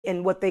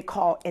in what they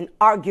call an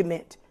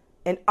argument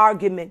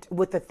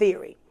with the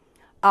theory.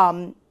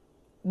 But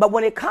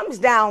when it comes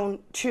down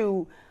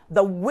to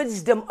the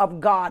wisdom of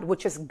God,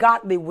 which is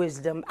godly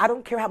wisdom, I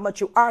don't care how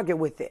much you argue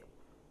with it.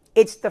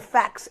 It's the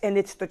facts and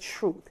it's the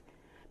truth.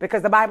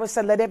 Because the Bible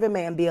said, let every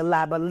man be a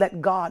lie, but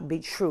let God be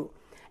true.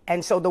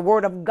 And so the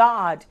word of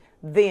God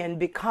then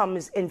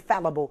becomes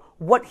infallible.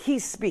 What he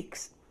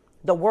speaks,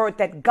 the word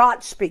that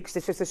God speaks,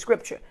 this is the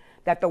scripture,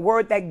 that the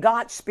word that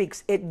God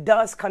speaks, it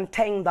does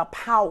contain the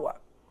power.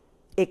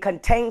 It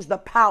contains the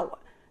power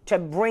to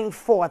bring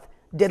forth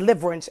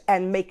deliverance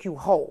and make you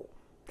whole.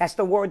 That's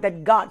the word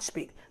that God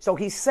speaks. So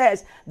he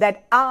says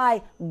that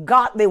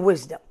godly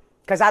wisdom,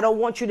 because I don't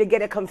want you to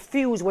get it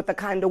confused with the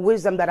kind of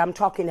wisdom that I'm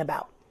talking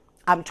about.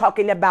 I'm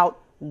talking about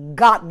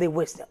godly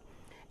wisdom.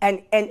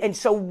 And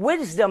so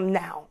wisdom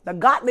now, the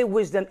godly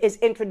wisdom is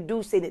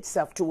introducing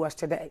itself to us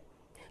today.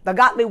 The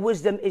godly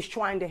wisdom is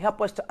trying to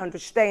help us to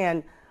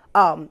understand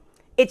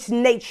its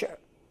nature,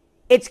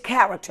 its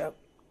character,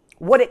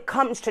 what it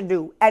comes to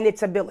do, and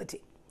its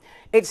ability.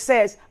 It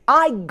says,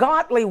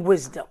 godly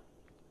wisdom,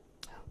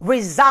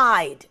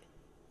 reside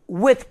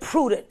with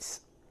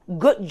prudence,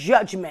 good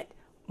judgment,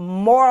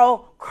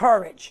 moral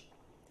courage,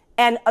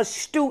 and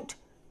astute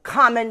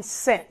common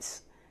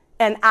sense.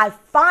 And I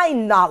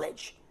find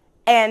knowledge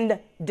and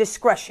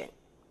discretion.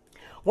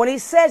 When he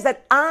says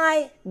that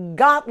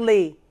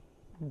godly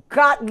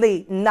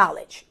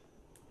knowledge,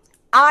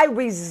 I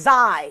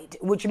reside,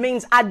 which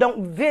means I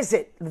don't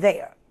visit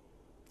there.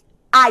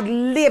 I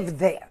live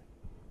there.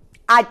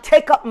 I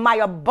take up my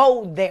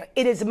abode there.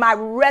 It is my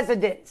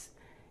residence.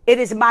 It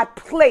is my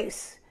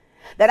place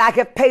that I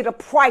have paid a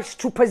price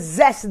to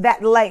possess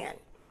that land.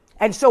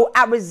 And so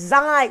I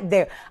reside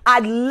there. I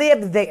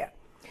live there.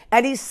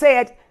 And he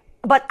said,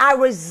 but I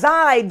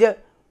reside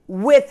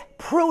with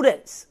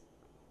prudence.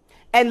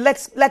 And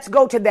let's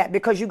go to that,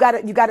 because you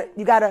gotta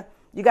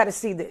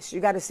see this. You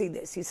gotta see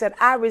this. He said,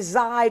 I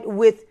reside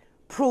with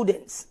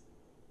prudence.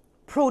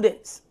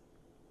 Prudence.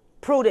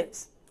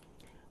 Prudence.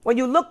 When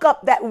you look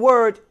up that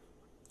word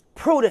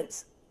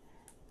prudence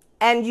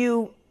and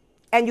you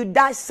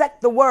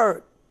dissect the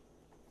word,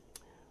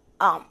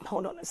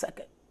 hold on a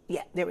second.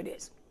 Yeah, there it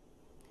is.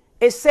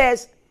 It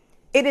says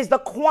it is the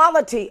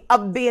quality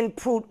of being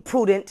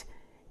prudent,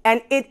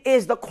 and it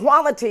is the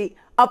quality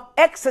of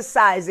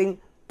exercising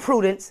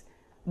prudence.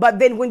 But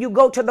then when you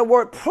go to the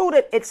word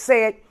prudent, it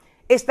said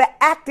it's the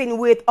acting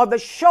with or the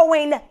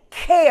showing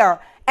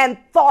care and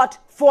thought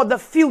for the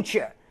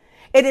future.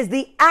 It is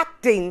the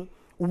acting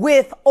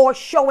with or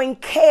showing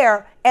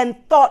care and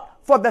thought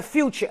for the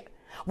future,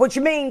 which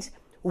means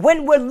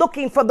when we're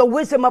looking for the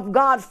wisdom of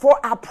God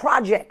for our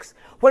projects,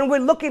 when we're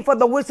looking for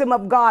the wisdom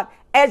of God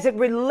as it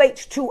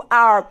relates to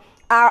our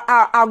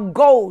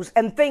goals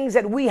and things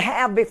that we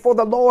have before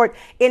the Lord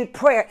in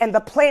prayer and the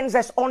plans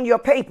that's on your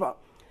paper,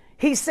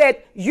 he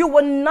said, you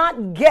will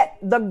not get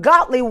the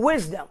godly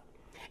wisdom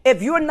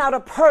if you're not a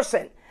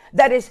person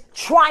that is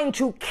trying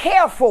to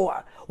care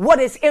for what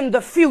is in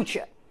the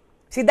future.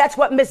 See, that's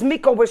what Miss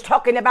Miko was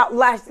talking about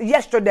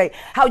yesterday,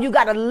 how you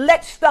got to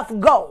let stuff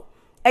go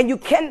and you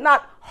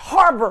cannot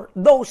harbor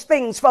those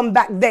things from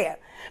back there.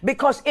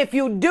 Because if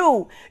you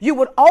do, you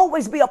would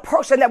always be a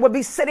person that would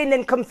be sitting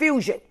in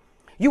confusion.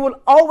 You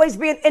will always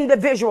be an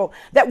individual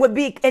that would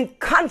be in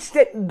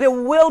constant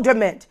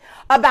bewilderment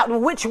about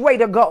which way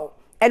to go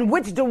and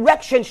which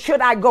direction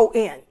should I go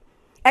in.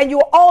 And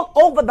you're all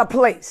over the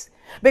place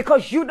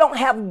because you don't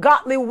have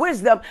godly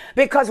wisdom.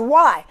 Because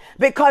why?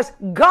 Because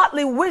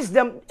godly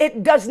wisdom,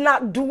 it does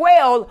not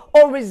dwell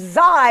or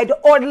reside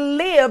or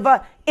live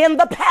in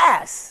the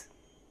past.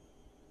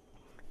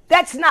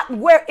 That's not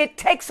where it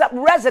takes up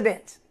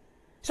residence.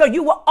 So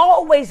you will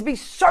always be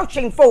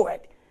searching for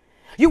it.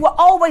 You will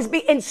always be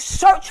in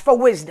search for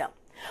wisdom.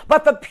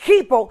 But the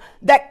people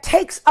that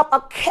takes up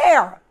a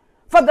care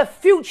for the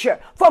future,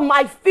 for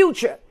my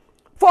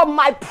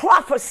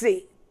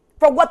prophecy,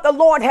 for what the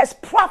Lord has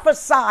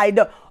prophesied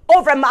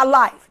over my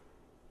life,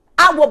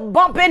 I will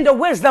bump into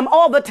wisdom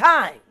all the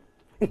time.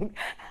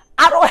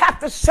 I don't have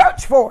to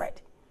search for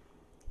it.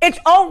 It's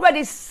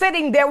already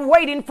sitting there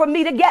waiting for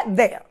me to get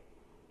there.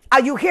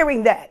 Are you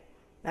hearing that?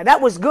 Now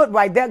that was good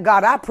right there,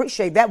 God. I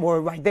appreciate that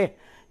word right there.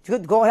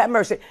 Good God, have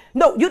mercy.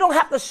 No, you don't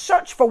have to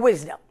search for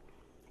wisdom.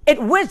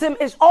 Wisdom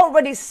is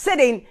already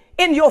sitting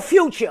in your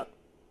future.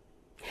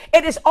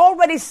 It is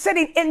already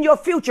sitting in your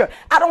future.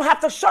 I don't have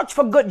to search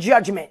for good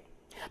judgment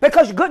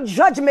because good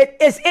judgment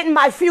is in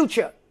my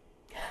future.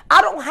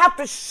 I don't have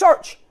to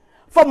search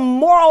for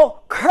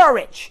moral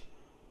courage.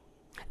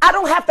 I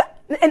don't have to,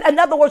 in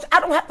other words, I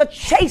don't have to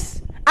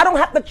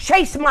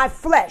chase my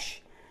flesh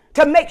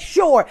to make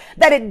sure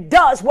that it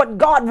does what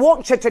God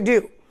wants it to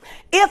do.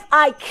 If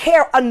I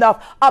care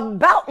enough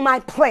about my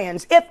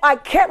plans, if I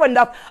care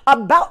enough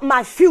about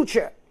my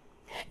future,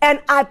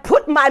 and I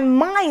put my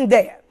mind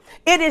there,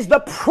 it is the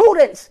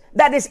prudence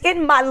that is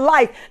in my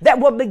life that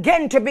will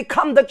begin to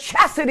become the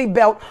chastity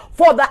belt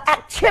for the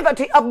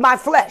activity of my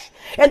flesh.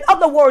 In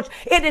other words,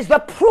 it is the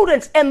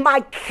prudence and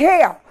my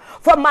care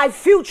for my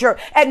future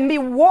and me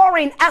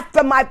warring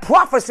after my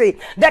prophecy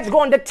that's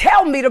going to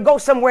tell me to go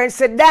somewhere and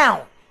sit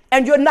down.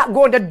 And you're not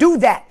going to do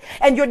that.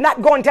 And you're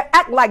not going to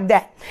act like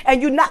that.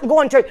 And you're not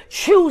going to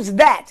choose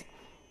that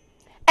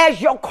as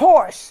your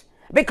course.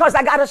 Because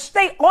I got to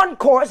stay on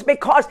course,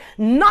 because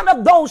none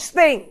of those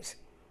things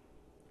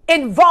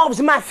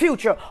involves my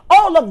future.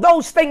 All of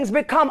those things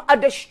become a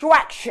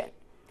distraction.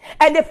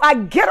 And if I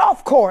get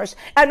off course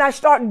and I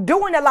start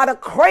doing a lot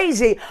of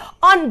crazy,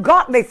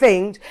 ungodly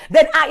things,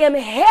 then I am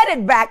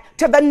headed back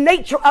to the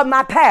nature of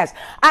my past.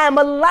 I am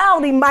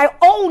allowing my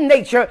old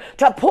nature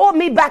to pull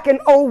me back in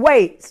old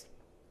ways.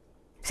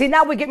 See,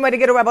 now we're getting ready to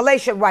get a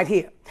revelation right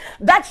here.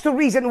 That's the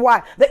reason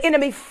why the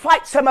enemy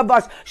fights some of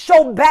us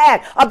so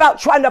bad about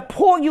trying to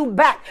pull you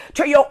back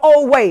to your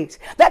old ways.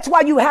 That's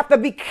why you have to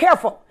be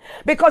careful,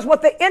 because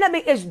what the enemy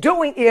is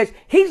doing is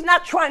he's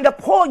not trying to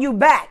pull you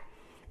back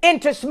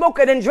into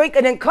smoking and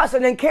drinking and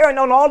cussing and carrying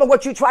on all of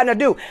what you're trying to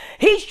do.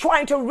 He's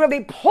trying to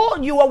really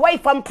pull you away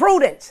from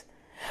prudence.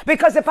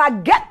 Because if I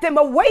get them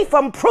away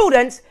from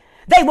prudence,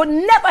 they will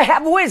never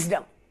have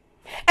wisdom.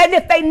 And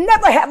if they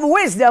never have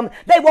wisdom,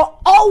 they will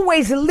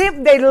always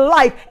live their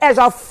life as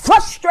a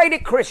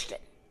frustrated Christian.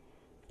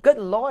 Good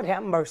Lord,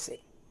 have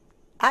mercy.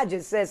 I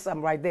just said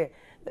something right there.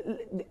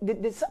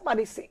 Did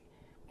somebody see?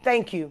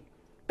 Thank you.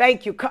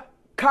 Thank you.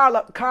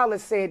 Carla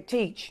said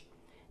teach.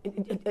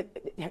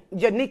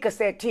 Janika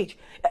said teach.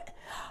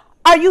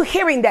 Are you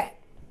hearing that?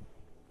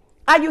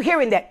 Are you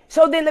hearing that?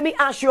 So then let me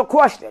ask you a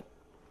question.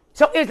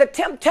 So is the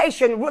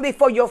temptation really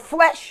for your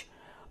flesh,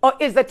 or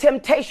is the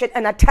temptation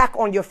an attack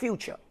on your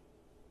future?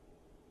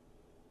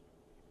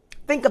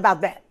 Think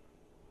about that.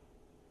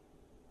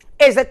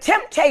 Is the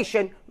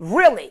temptation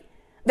really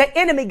the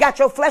enemy got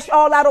your flesh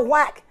all out of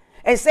whack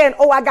and saying,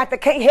 oh, I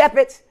can't help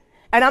it,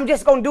 and I'm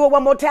just going to do it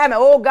one more time, and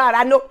oh God,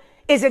 I know.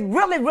 Is it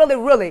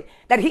really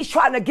that he's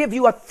trying to give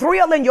you a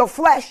thrill in your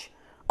flesh?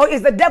 Or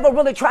is the devil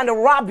really trying to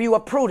rob you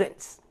of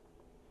prudence?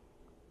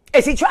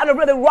 Is he trying to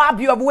really rob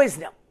you of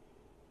wisdom?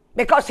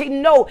 Because he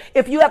knows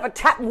if you ever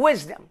tap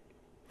wisdom,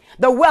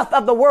 the wealth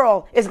of the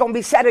world is going to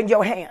be set in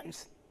your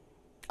hands.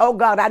 Oh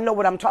God, I know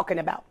what I'm talking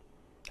about.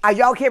 Are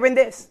y'all hearing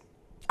this?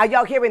 Are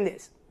y'all hearing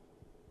this?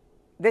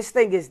 This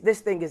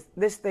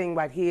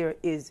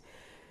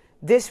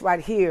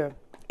right here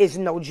is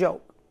no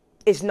joke.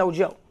 It's no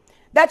joke.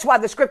 That's why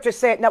the scripture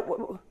said,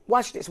 now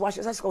watch this.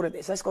 Let's go to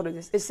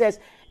this.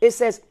 It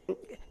says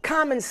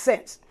common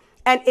sense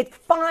and it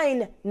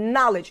fine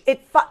knowledge.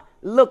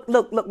 Look.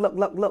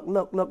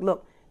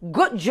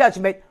 Good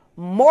judgment,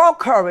 moral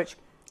courage,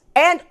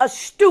 and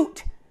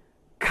astute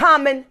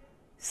common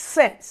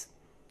sense.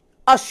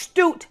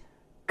 Astute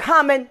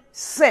common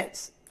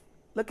sense.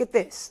 Look at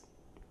this.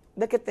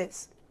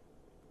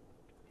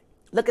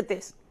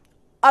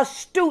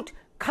 Astute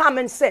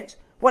common sense.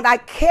 When I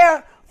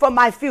care for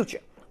my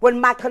future, when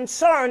my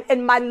concern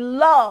and my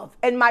love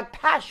and my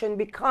passion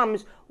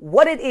becomes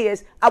what it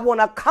is I want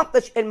to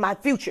accomplish in my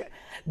future,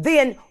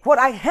 then what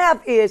I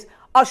have is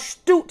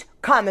astute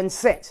common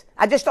sense.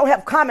 I just don't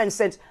have common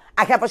sense.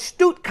 I have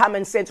astute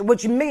common sense,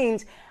 which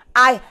means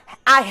I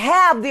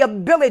have the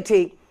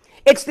ability.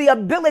 It's the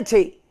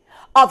ability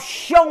of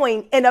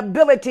showing an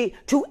ability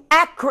to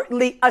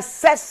accurately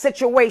assess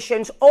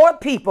situations or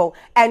people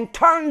and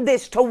turn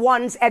this to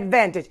one's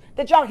advantage.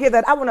 Did y'all hear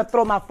that? I want to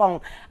throw my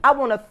phone. I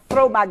want to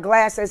throw my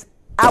glasses.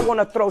 I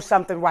want to throw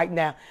something right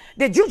now.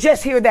 Did you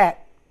just hear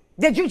that?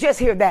 Did you just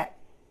hear that?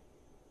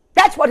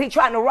 That's what he's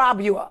trying to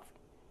rob you of.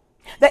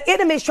 The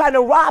enemy is trying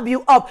to rob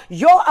you of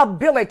your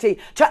ability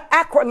to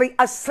accurately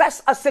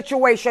assess a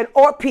situation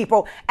or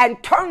people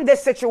and turn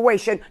this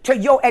situation to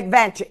your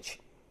advantage.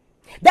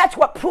 That's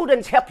what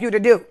prudence helps you to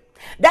do.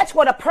 That's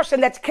what a person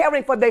that's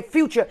caring for their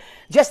future,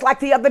 just like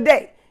the other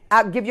day.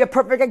 I'll give you a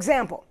perfect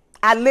example.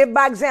 I live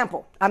by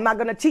example. I'm not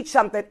going to teach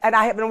something and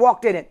I haven't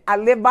walked in it. I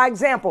live by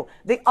example.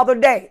 The other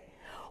day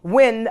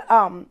when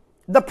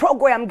the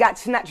program got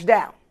snatched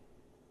down,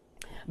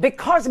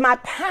 because my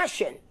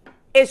passion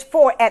is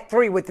 4 at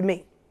 3 with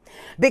me,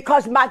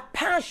 because my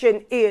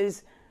passion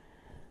is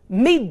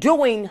me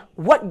doing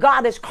what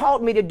God has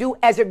called me to do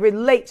as it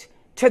relates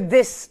to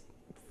this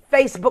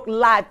Facebook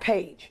live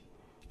page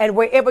and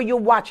wherever you're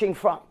watching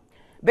from.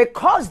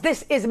 Because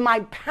this is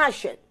my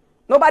passion.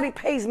 Nobody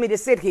pays me to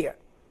sit here.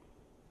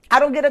 I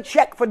don't get a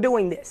check for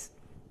doing this.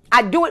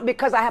 I do it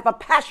because I have a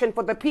passion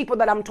for the people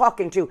that I'm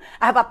talking to.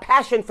 I have a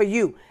passion for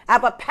you. I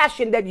have a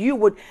passion that you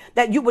would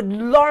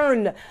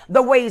learn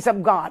the ways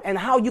of God and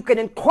how you can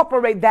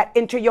incorporate that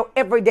into your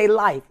everyday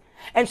life.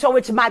 And so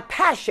it's my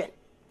passion.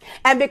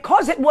 And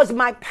because it was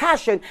my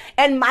passion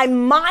and my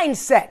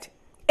mindset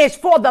is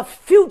for the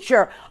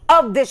future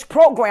of this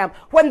program,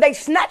 when they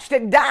snatched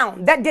it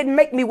down, that didn't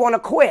make me want to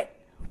quit.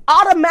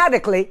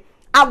 Automatically,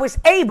 I was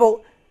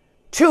able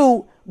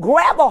to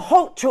grab a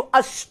hold to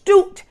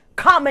astute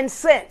common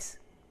sense.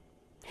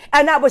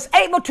 And I was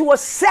able to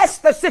assess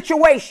the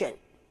situation,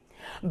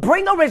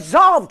 bring a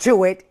resolve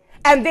to it,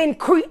 and then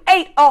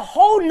create a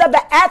whole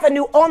nother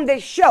avenue on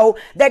this show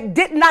that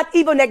did not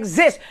even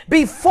exist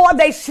before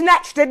they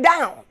snatched it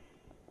down.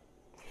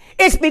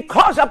 It's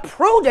because of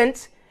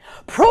prudence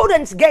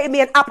Prudence gave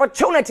me an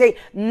opportunity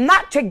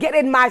not to get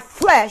in my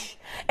flesh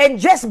and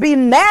just be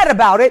mad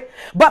about it,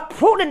 but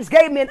prudence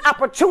gave me an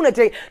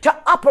opportunity to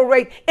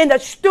operate in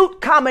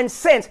astute common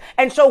sense.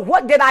 And so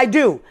what did I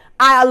do?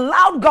 I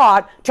allowed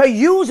God to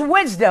use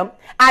wisdom.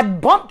 I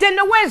bumped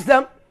into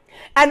wisdom,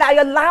 and I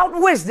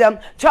allowed wisdom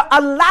to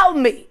allow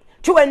me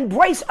to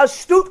embrace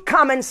astute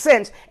common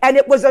sense. And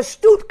it was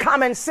astute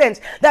common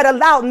sense that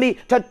allowed me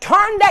to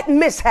turn that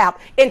mishap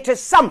into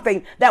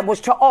something that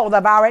was to all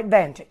of our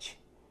advantage.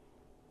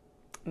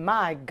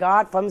 My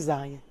God from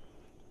Zion.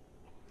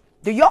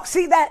 Do y'all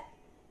see that?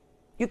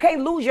 You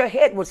can't lose your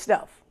head with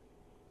stuff.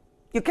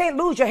 You can't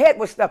lose your head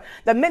with stuff.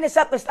 The minute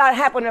something starts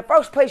happening, the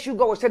first place you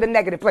go is to the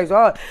negative place.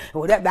 Oh,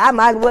 well, I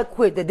might as well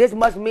quit. That this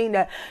must mean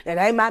that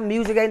ain't my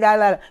music, ain't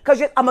that.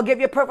 Because I'm going to give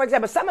you a perfect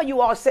example. Some of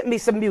you all sent me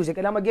some music,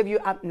 and I'm going to give you,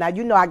 now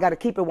you know I got to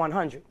keep it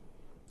 100.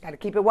 Got to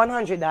keep it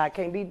 100 now. I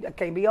can't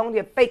be on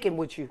here faking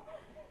with you.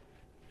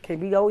 Can't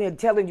be on here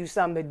telling you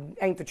something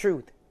that ain't the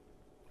truth.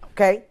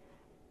 Okay?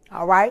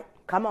 All right?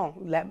 Come on.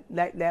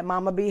 Let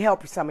mama be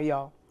helping some of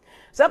y'all.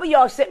 Some of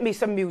y'all sent me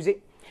some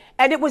music,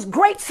 and it was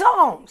great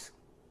songs.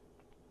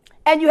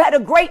 And you had a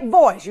great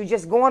voice. You're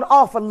just going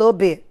off a little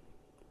bit.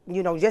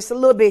 You know, just a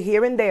little bit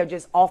here and there,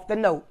 just off the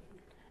note.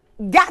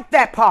 Got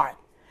that part.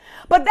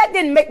 But that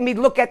didn't make me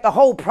look at the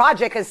whole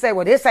project and say,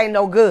 well, this ain't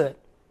no good.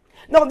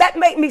 No, that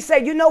made me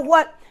say, you know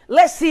what?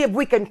 Let's see if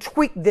we can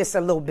tweak this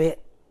a little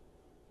bit.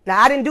 Now,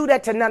 I didn't do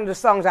that to none of the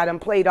songs I done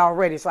played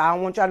already, so I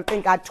don't want y'all to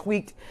think I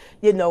tweaked,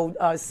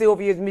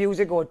 Sylvia's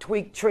music or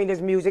tweaked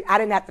Trina's music. I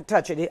didn't have to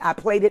touch it. I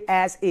played it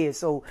as is.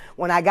 So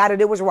when I got it,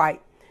 it was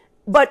right.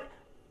 But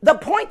the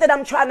point that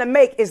I'm trying to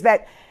make is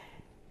that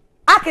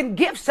I can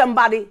give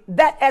somebody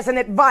that as an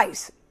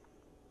advice,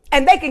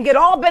 and they can get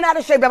all bent out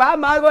of shape. I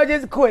might as well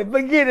just quit,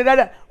 forget it.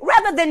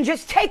 Rather than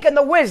just taking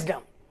the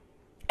wisdom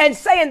and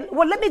saying,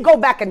 well, let me go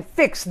back and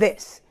fix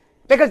this.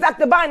 Because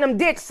Dr. Bynum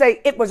did say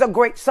it was a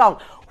great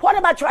song. What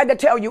am I trying to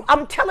tell you?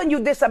 I'm telling you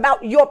this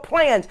about your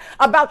plans,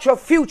 about your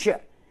future.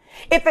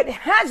 If it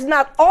has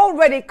not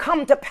already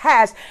come to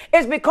pass,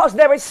 it's because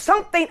there is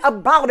something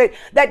about it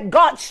that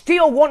God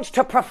still wants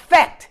to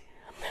perfect.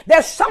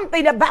 There's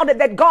something about it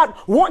that God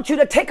wants you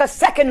to take a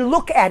second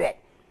look at it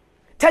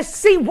to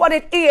see what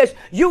it is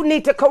you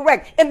need to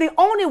correct. And the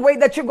only way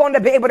that you're going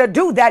to be able to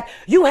do that,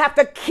 you have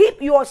to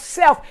keep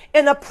yourself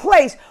in a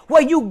place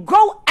where you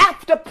go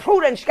after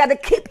prudence. You got to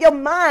keep your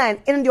mind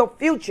in your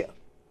future.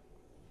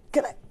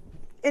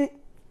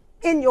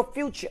 In your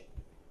future.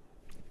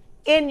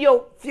 In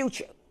your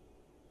future.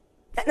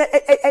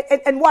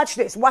 And watch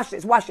this.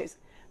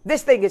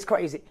 This thing is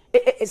crazy.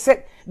 It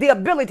said the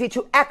ability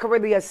to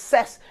accurately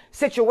assess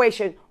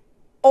situation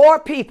or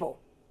people,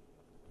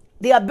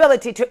 the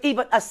ability to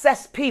even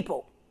assess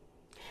people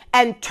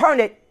and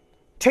turn it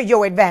to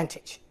your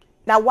advantage.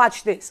 Now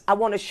watch this. I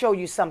want to show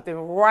you something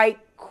right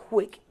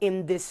quick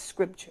in this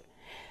scripture.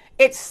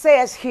 It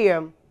says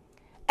here,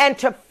 and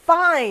to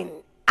find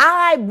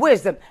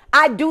wisdom,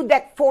 I do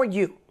that for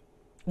you.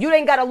 You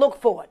ain't got to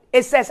look for it.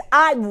 It says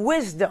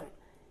wisdom.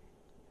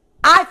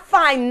 I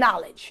find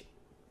knowledge.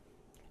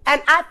 And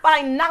I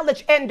find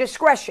knowledge and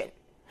discretion,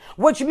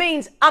 which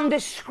means I'm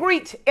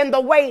discreet in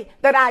the way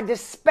that I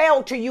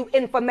dispel to you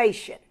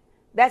information.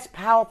 That's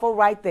powerful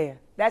right there.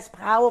 That's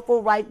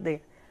powerful right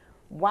there.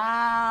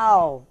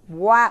 Wow.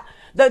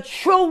 The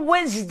true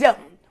wisdom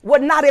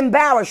would not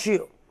embarrass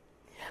you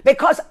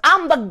because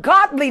I'm the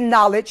godly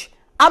knowledge.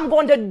 I'm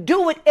going to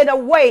do it in a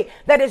way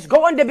that is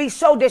going to be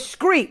so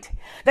discreet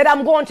that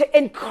I'm going to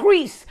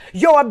increase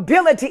your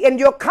ability and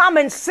your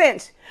common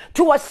sense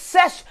to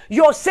assess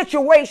your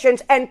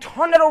situations and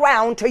turn it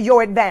around to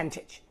your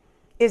advantage.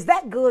 Is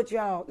that good,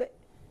 y'all?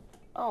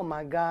 Oh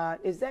my God.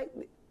 Is that?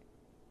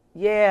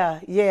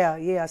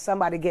 Yeah.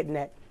 Somebody getting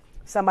that.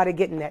 Somebody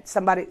getting that.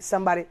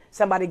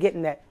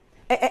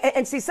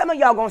 And see, some of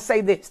y'all gonna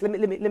say this. Let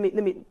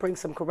me bring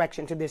some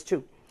correction to this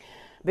too.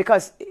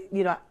 Because,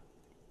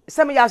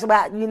 some of y'all say,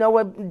 well, you know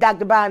what,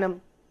 Dr.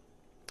 Bynum,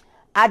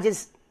 I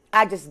just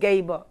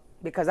gave up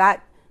because I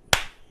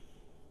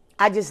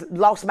just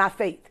lost my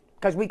faith.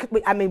 Because we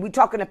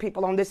talking to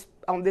people on this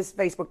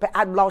Facebook page.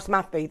 I lost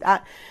my faith.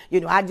 I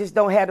just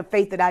don't have the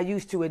faith that I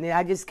used to, and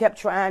I just kept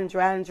trying,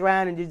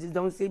 and it just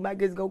don't seem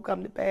like it's gonna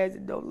come to pass.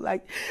 It don't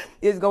like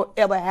it's gonna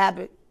ever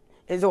happen,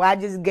 and so I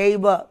just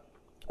gave up.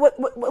 Well,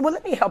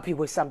 let me help you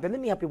with something.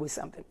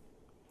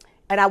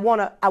 And I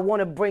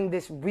wanna bring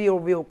this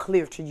real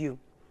clear to you.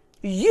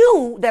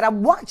 You that are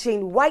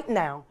watching right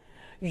now,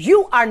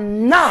 you are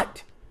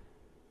not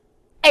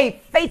a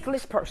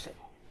faithless person.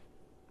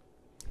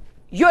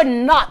 You're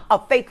not a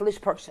faithless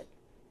person.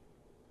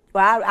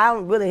 Well, I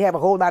don't really have a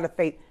whole lot of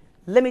faith.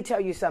 Let me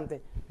tell you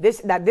something. This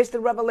is the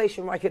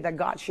revelation right here that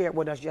God shared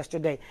with us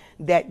yesterday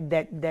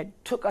that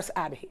took us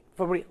out of here,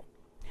 for real.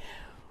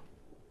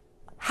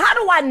 How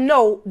do I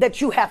know that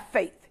you have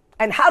faith?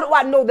 And how do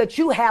I know that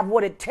you have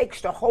what it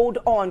takes to hold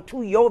on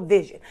to your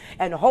vision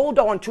and hold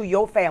on to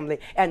your family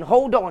and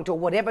hold on to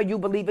whatever you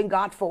believe in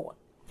God for?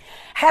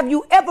 Have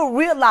you ever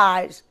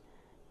realized,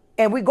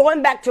 and we're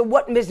going back to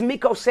what Ms.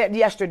 Miko said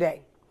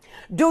yesterday,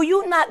 Do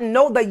you not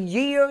know the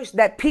years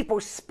that people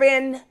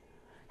spend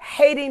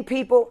hating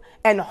people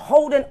and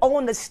holding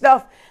on to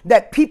stuff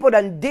that people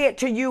done did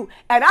to you?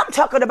 And I'm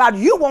talking about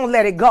you won't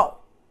let it go.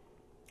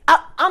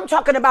 I'm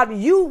talking about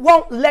you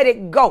won't let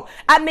it go.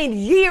 I mean,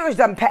 years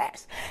done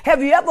passed.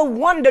 Have you ever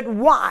wondered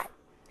why?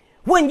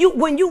 When you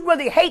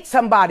really hate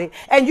somebody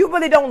and you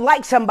really don't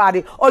like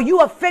somebody, or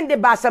you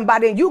offended by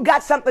somebody and you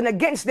got something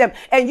against them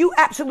and you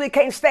absolutely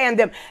can't stand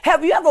them,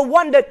 have you ever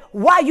wondered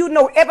why you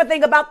know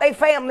everything about their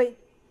family?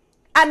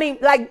 I mean,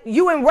 like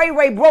you and Ray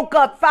Ray broke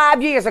up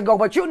 5 years ago,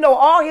 but you know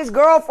all his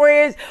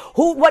girlfriends,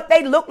 what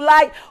they look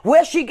like,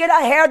 where she get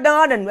her hair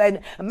done.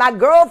 And my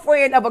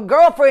girlfriend of a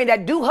girlfriend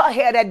that do her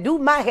hair, that do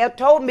my hair,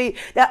 told me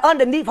that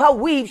underneath her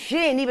weave, she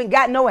ain't even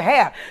got no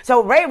hair.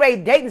 So Ray Ray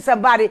dating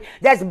somebody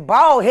that's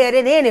bald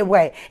headed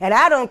anyway. And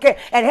I don't care.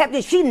 And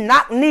did she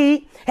knock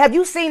knee? Have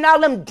you seen all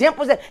them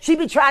dimples that she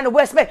be trying to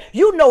wear?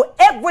 You know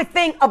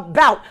everything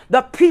about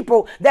the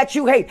people that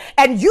you hate.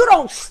 And you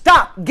don't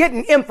stop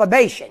getting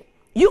information.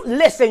 You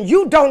listen,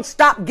 you don't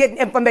stop getting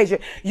information.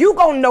 You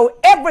gonna know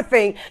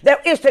everything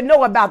there is to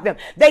know about them.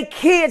 They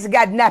kids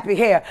got nappy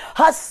hair.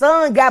 Her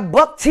son got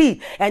buck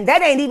teeth. And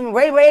that ain't even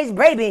Ray Ray's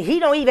baby. He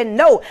don't even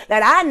know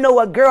that. I know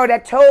a girl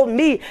that told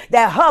me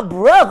that her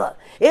brother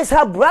is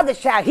her brother's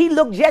child. He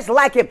looked just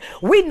like him.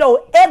 We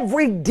know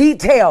every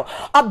detail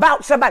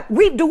about somebody.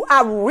 We do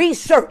our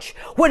research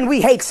when we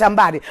hate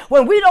somebody.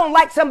 When we don't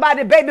like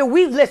somebody, baby,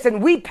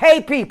 we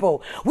pay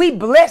people. We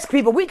bless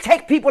people. We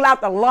take people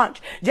out to lunch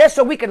just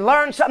so we can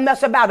learn something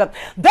else about them.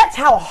 That's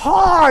how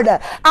hard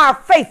our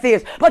faith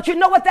is. But you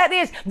know what that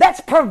is?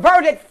 That's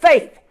perverted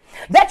faith.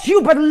 That's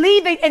you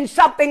believing in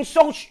something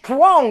so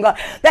strong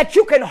that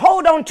you can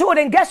hold on to it.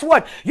 And guess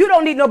what? You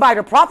don't need nobody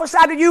to prophesy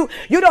to you.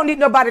 You don't need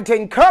nobody to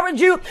encourage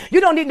you.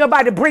 You don't need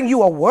nobody to bring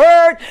you a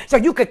word so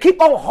you can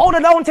keep on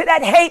holding on to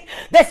that hate.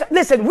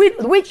 Listen,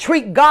 we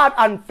treat God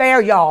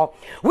unfair, y'all.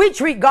 We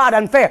treat God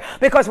unfair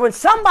because when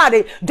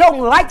somebody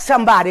don't like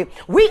somebody,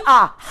 we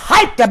are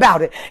hyped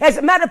about it. As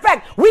a matter of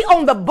fact, we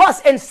on the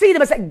bus and see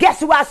them and say,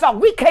 guess who I saw?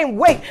 We can't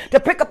wait to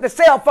pick up the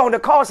cell phone to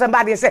call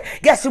somebody and say,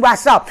 guess who I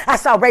saw? I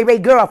saw Ray Ray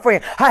girlfriend.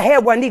 Her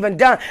hair wasn't even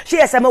done. She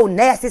had some old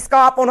nasty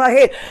scarf on her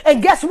head.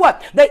 And guess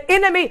what? The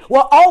enemy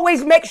will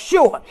always make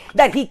sure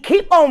that he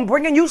keep on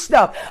bringing you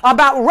stuff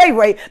about Ray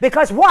Ray.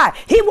 Because why?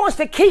 He wants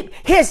to keep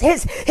his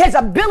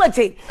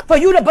ability for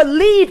you to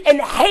believe in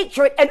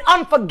hatred and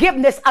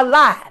unforgiveness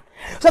alive.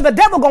 So the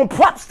devil gonna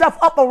prop stuff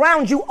up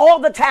around you all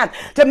the time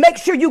to make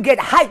sure you get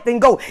hyped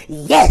and go,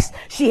 yes,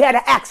 she had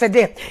an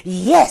accident.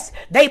 Yes,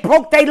 they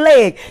broke their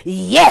leg.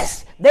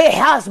 Yes, their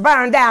house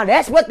burned down.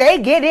 That's what they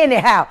get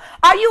anyhow.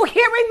 Are you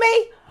hearing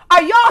me?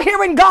 Are y'all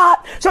hearing God?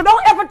 So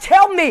don't ever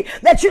tell me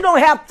that you don't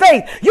have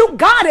faith. You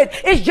got it.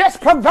 It's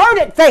just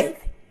perverted faith.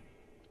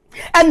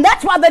 And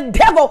that's why the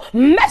devil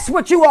mess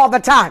with you all the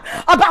time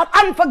about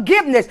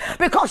unforgiveness,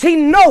 because he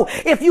know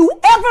if you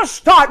ever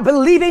start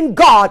believing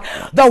God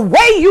the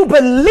way you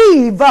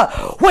believe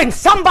when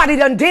somebody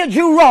done did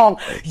you wrong,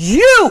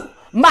 you,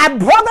 my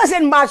brothers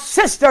and my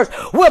sisters,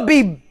 will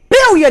be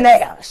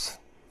billionaires.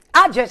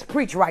 I just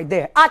preach right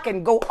there. I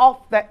can go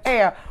off the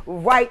air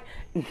right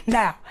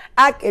now.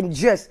 I can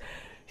just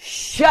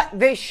shut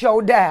this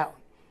show down.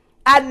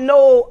 I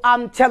know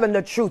I'm telling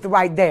the truth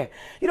right there.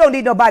 You don't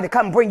need nobody to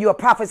come bring you a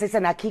prophecy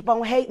saying, I keep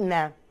on hating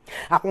now.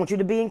 I want you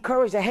to be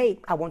encouraged to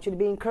hate. I want you to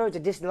be encouraged to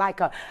dislike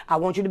her. I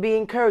want you to be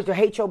encouraged to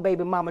hate your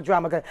baby mama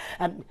drama.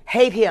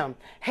 Hate him.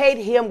 Hate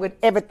him with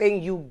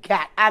everything you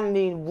got. I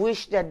mean,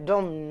 wish that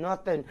don't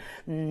nothing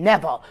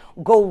never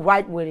go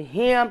right with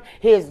him,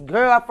 his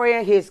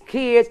girlfriend, his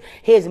kids,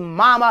 his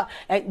mama.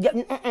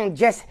 You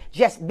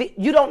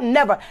don't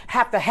never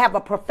have to have a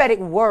prophetic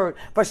word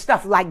for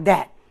stuff like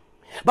that.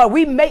 But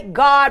we make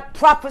God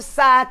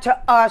prophesy to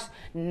us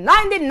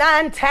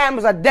 99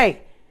 times a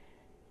day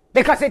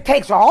because it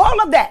takes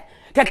all of that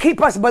to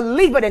keep us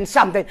believing in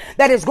something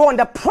that is going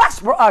to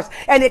prosper us.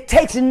 And it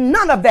takes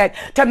none of that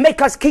to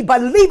make us keep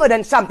believing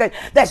in something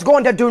that's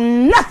going to do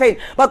nothing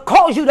but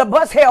cause you to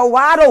bust hell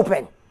wide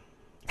open,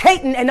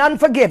 hating and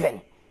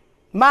unforgiving.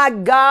 My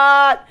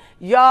God,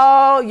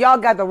 y'all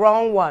got the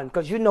wrong one,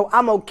 because you know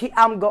I'm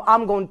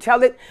going to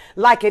tell it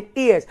like it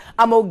is.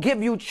 I'm going to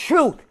give you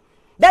truth.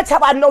 That's how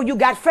I know you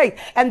got faith.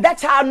 And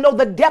that's how I know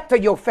the depth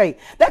of your faith.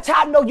 That's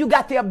how I know you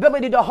got the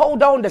ability to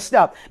hold on to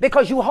stuff,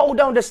 because you hold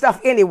on to stuff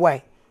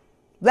anyway.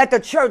 Let the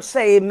church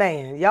say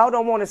amen. Y'all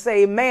don't want to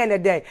say amen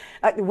today.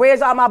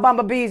 Where's all my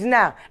bumblebees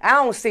now? I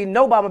don't see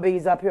no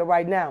bumblebees up here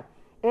right now.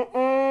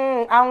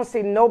 I don't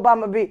see no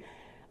bumblebee.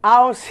 I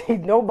don't see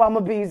no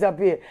bumblebees up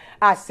here.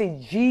 I see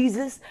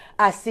Jesus.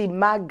 I see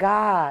my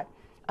God.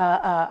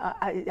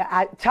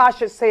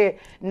 Tasha said,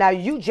 now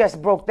you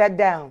just broke that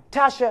down.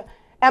 Tasha,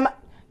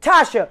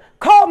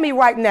 call me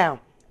right now.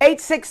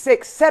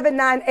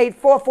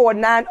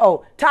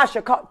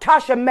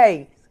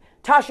 866-798-4490.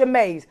 Tasha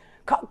Mays.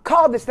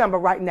 Call this number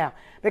right now.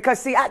 Because,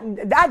 see,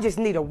 I just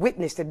need a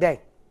witness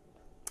today.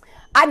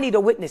 I need a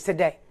witness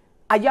today.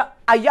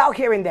 Are y'all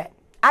hearing that?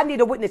 I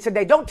need a witness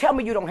today. Don't tell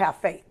me you don't have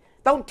faith.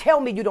 Don't tell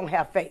me you don't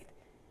have faith.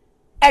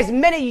 As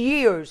many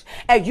years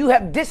as you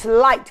have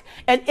disliked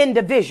an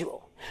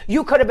individual,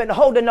 you could have been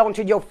holding on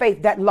to your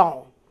faith that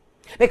long,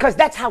 because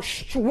that's how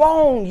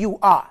strong you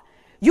are.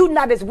 You're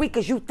not as weak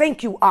as you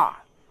think you are.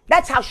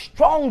 That's how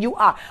strong you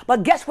are.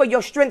 But guess where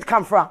your strength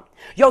come from?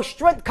 Your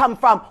strength come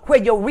from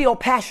where your real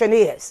passion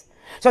is.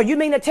 So you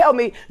mean to tell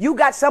me you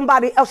got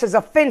somebody else's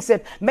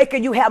offensive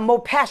making you have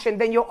more passion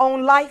than your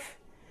own life?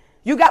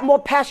 You got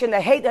more passion to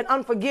hate and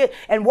unforgive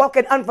and walk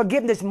in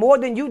unforgiveness more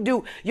than you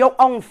do your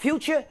own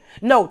future?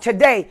 No,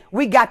 today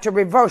we got to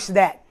reverse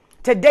that.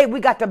 Today we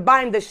got to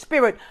bind the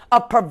spirit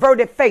of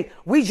perverted faith.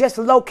 We just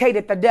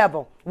located the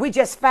devil. We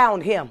just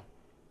found him.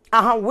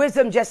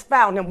 Wisdom just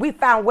found him. We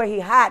found where he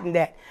hiding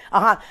at.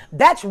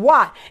 That's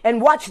why. And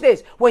watch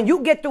this. When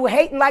you get through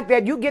hating like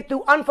that, you get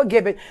through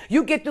unforgiving,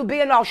 you get through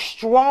being all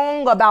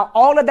strong about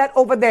all of that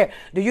over there.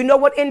 Do you know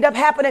what end up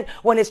happening?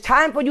 When it's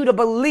time for you to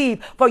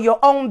believe for your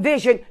own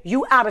vision,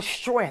 you out of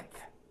strength.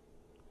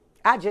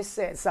 I just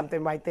said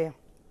something right there.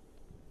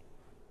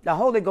 The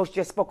Holy Ghost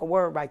just spoke a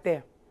word right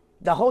there.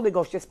 The Holy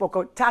Ghost just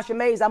spoke. Tasha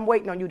Mays, I'm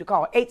waiting on you to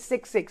call.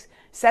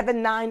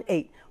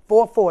 866-798-4490.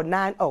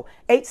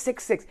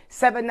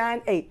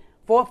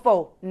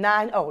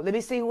 866-798-4490. Let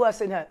me see who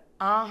else in here.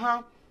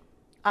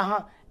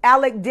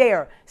 Alec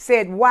Dare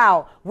said,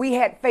 wow, we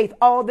had faith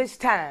all this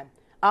time.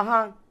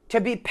 To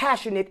be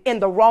passionate in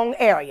the wrong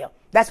area.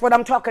 That's what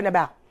I'm talking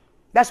about.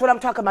 That's what I'm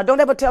talking about.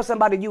 Don't ever tell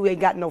somebody you ain't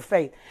got no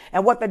faith.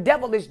 And what the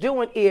devil is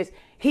doing is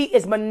he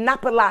is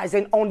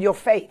monopolizing on your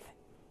faith.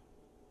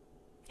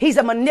 He's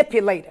a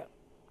manipulator.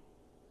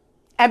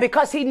 And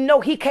because he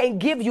know he can't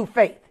give you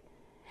faith,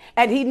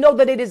 and he know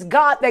that it is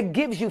God that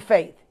gives you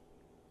faith,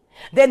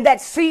 then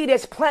that seed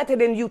is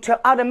planted in you to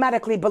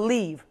automatically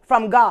believe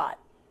from God.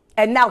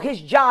 And now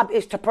his job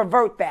is to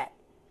pervert that.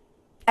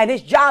 And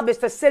his job is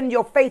to send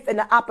your faith in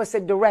the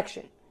opposite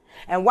direction.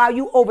 And while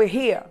you over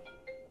here,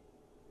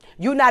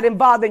 you're not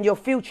involved in your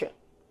future.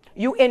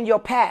 You in your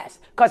past.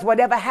 Because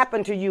whatever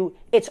happened to you,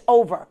 it's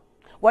over.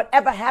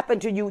 Whatever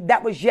happened to you,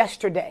 that was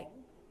yesterday.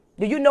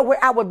 Do you know where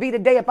I would be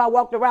today if I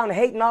walked around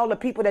hating all the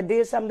people that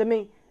did something to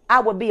me? I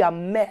would be a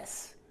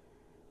mess.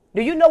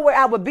 Do you know where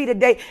I would be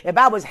today if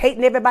I was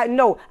hating everybody?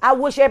 No, I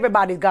wish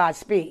everybody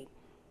Godspeed.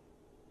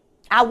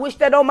 I wish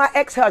that on my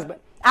ex-husband.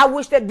 I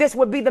wish that this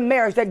would be the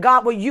marriage that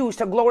God would use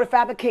to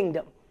glorify the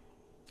kingdom.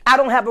 I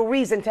don't have a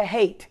reason to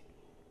hate.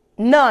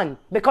 None,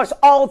 because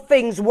all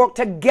things work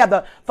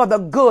together for the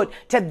good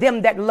to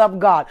them that love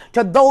God,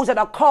 to those that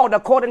are called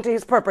according to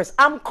his purpose.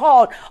 I'm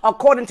called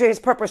according to his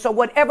purpose. So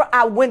whatever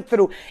I went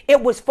through,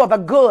 it was for the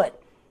good.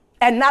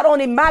 And not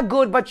only my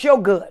good, but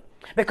your good.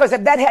 Because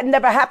if that had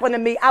never happened to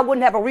me, I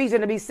wouldn't have a reason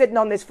to be sitting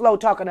on this floor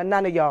talking to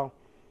none of y'all.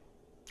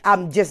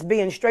 I'm just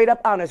being straight up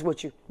honest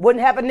with you.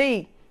 Wouldn't have a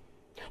need.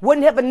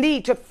 Wouldn't have a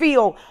need to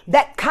feel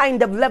that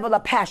kind of level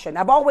of passion.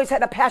 I've always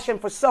had a passion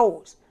for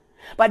souls.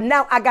 But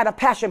now I got a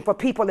passion for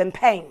people in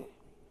pain.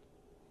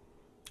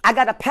 I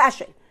got a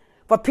passion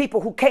for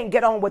people who can't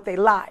get on with their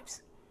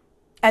lives.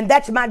 And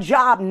that's my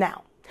job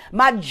now.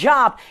 My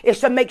job is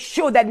to make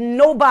sure that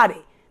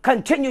nobody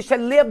continues to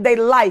live their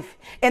life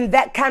in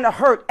that kind of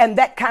hurt and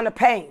that kind of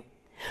pain.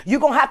 You're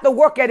going to have to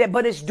work at it,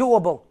 but it's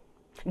doable.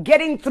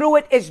 Getting through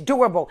it is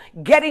doable.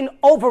 Getting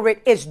over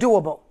it is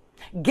doable.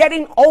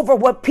 Getting over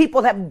what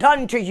people have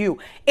done to you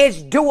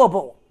is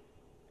doable.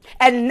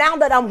 And now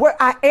that I'm where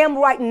I am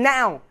right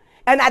now,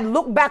 and I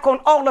look back on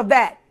all of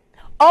that,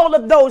 all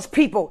of those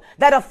people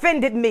that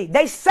offended me,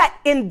 they sat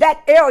in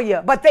that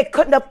area, but they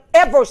couldn't have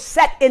ever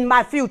sat in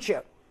my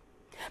future.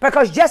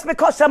 Because just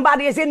because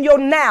somebody is in your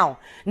now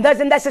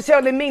doesn't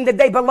necessarily mean that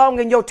they belong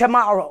in your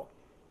tomorrow.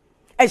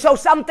 And so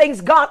some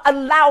things God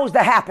allows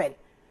to happen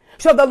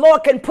so the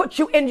Lord can put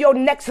you in your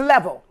next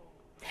level.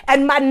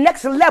 And my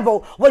next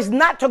level was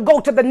not to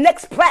go to the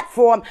next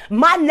platform.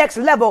 My next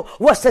level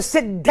was to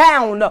sit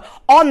down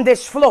on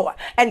this floor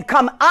and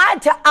come eye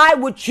to eye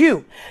with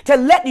you to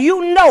let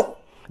you know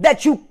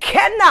that you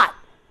cannot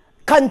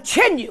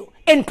continue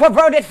in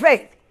perverted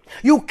faith.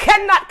 You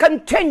cannot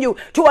continue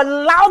to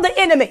allow the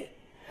enemy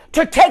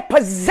to take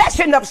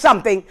possession of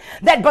something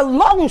that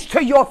belongs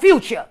to your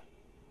future.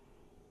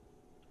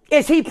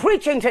 Is he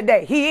preaching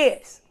today? He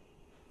is.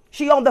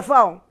 She on the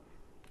phone.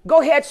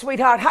 Go ahead,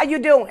 sweetheart. How you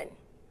doing?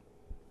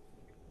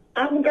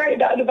 I'm great,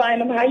 Dr.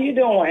 Bynum. How you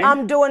doing?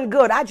 I'm doing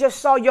good. I just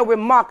saw your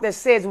remark that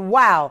says,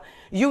 wow,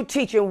 you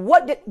teaching.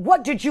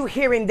 What did you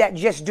hearing that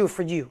just do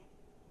for you?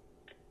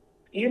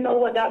 You know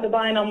what, Dr.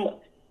 Bynum?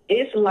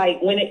 It's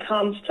like when it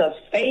comes to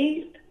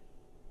faith,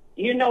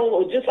 you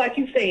know, just like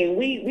you say,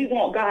 we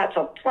want God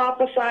to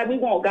prophesy. We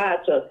want God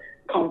to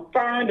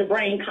confirm, to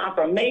bring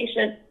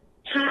confirmation.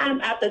 Time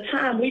after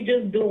time, we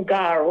just do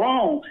God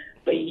wrong.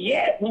 But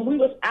yet, when we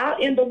was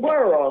out in the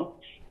world,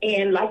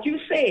 and like you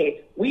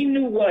said, we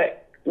knew what,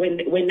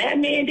 when that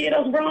man did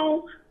us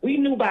wrong, we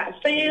knew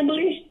about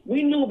family,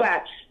 we knew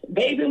about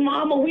baby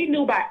mama, we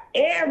knew about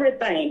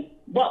everything.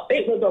 But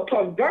it was a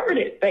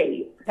perverted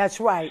faith. That's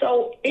right.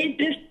 So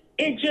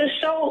it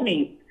just showed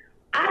me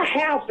I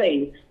have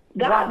faith.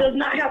 God does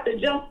not have to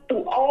jump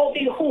through all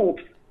these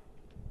hoops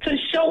to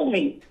show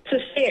me, to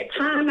say it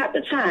time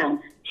after time.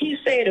 He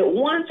said it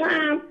one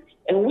time,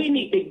 and we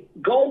need to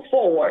go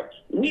forward.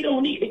 We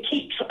don't need to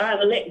keep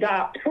trying to let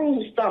God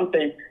prove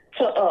something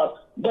to us.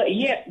 But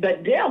yet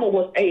the devil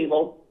was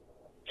able,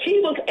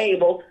 he was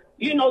able,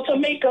 to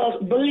make us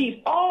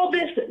believe all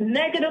this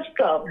negative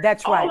stuff.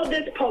 That's right. All of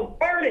this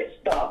perverted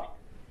stuff.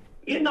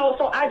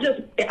 So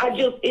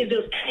it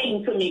just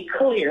came to me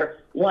clear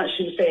once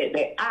you said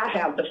that I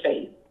have the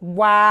faith.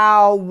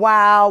 Wow.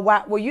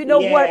 Well, you know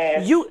Yes. what?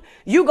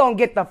 You gonna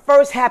get the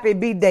first happy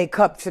birthday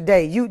cup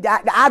today.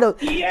 I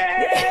don't. Yay!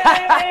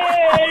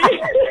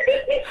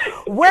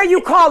 Where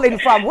you calling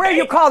from?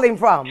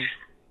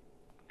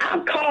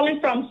 I'm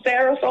calling from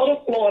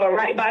Sarasota, Florida,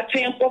 right by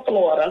Tampa,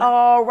 Florida.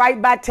 Oh, right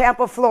by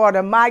Tampa,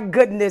 Florida. My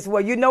goodness.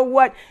 Well, you know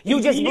what?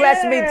 You just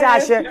blessed me,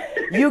 Tasha.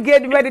 You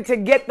getting ready to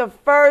get the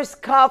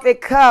first coffee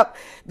cup,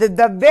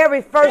 the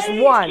very first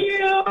Thank one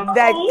you.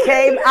 that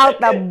came out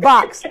the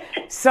box.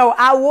 So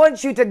I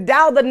want you to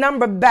dial the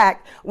number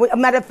back.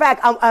 Matter of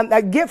fact,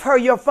 give her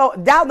your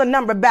phone. Dial the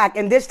number back,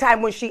 and this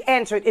time when she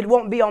answered, it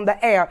won't be on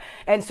the air.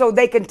 And so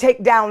they can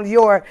take down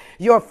your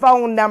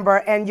phone number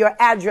and your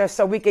address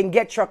so we can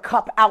get your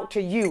cup out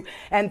to you.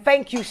 And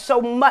thank you so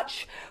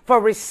much for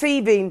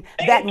receiving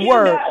that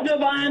word. Dr.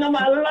 Bynum,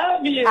 I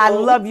love you. I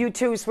love you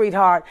too,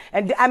 sweetheart.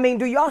 And I mean,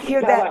 do y'all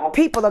hear that?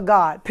 People of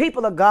God,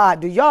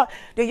 do y'all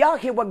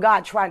hear what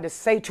God trying to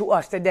say to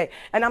us today?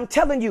 And I'm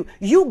telling you,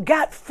 you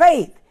got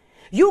faith.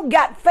 You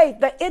got faith.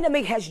 The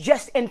enemy has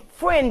just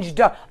infringed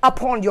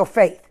upon your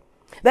faith.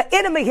 The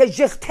enemy has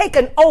just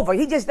taken over.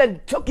 He just done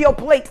took your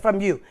plate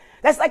from you.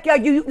 That's like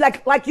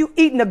you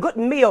eating a good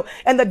meal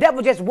and the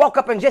devil just walk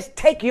up and just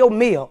take your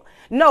meal.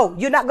 No,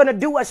 you're not going to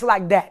do us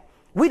like that.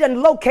 We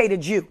done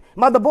located you.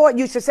 Mother Boyd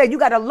used to say, you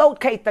got to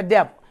locate the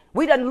devil.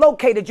 We done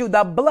located you.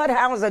 The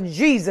bloodhounds of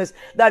Jesus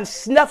done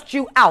snuffed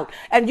you out.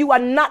 And you are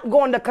not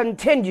going to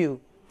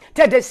continue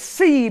to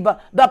deceive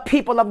the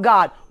people of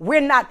God. We're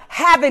not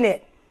having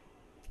it.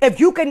 If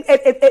you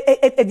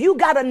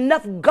got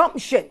enough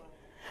gumption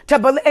to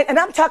believe, and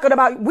I'm talking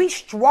about, we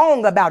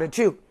strong about it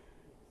too.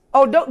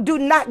 Oh, do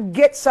not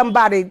get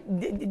somebody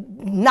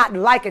not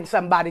liking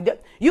somebody.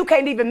 You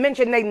can't even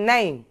mention their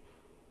name.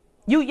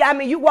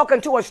 You walk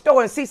into a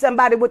store and see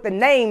somebody with the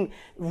name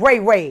Ray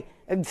Ray,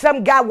 and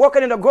some guy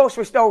working in a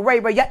grocery store, Ray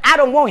Ray. I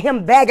don't want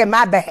him bagging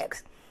my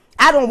bags.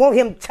 I don't want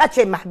him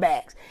touching my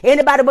bags.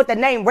 Anybody with the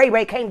name Ray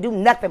Ray can't do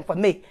nothing for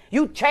me.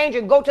 You change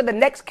and go to the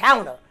next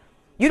counter.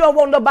 You don't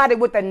want nobody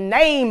with the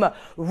name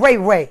Ray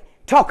Ray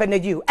talking to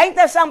you. Ain't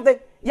there something?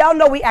 Y'all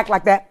know we act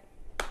like that.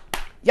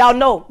 Y'all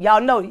know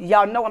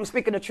I'm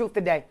speaking the truth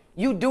today.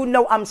 You do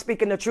know I'm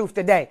speaking the truth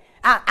today.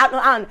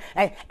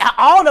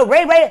 All the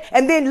Ray,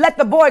 and then let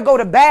the boy go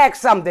to bag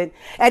something,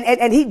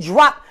 and he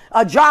drop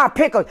a jar of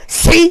pickles.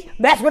 See,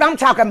 that's what I'm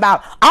talking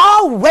about.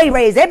 All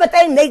Rays,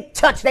 everything they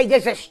touch, they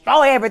just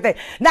destroy everything.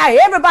 Now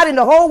everybody in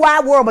the whole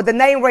wide world, but the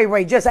name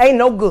Ray just ain't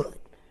no good.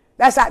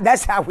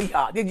 That's how we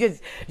are. Anybody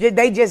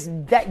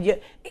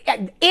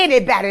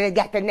that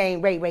got the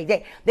name Ray,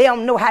 they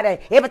don't know how to,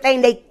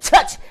 everything they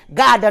touch,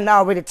 God done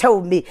already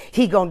told me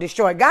he gonna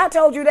destroy. God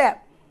told you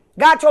that.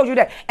 God told you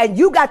that. And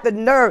you got the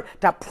nerve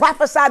to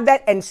prophesy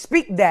that and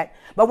speak that.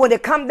 But when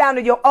it comes down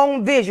to your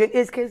own vision,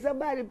 it's, can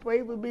somebody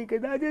pray for me?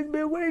 Because I just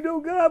been waiting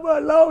on God for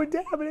a long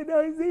time and it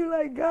doesn't seem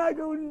like God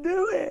gonna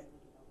do it.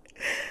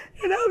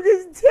 And I'm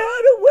just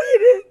tired of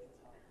waiting.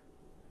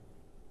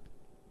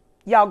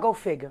 Y'all go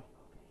figure.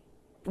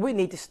 We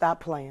need to stop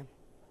playing.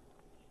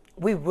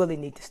 We really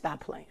need to stop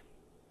playing.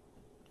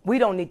 We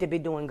don't need to be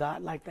doing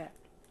God like that.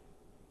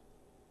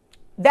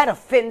 That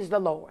offends the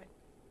Lord.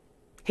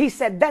 He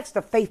said, that's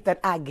the faith that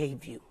I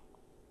gave you.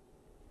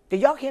 Did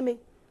y'all hear me?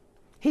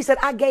 He said,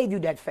 I gave you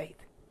that faith.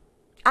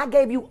 I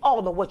gave you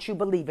all of what you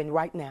believe in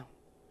right now.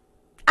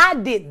 I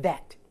did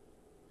that.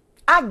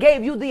 I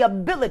gave you the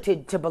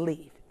ability to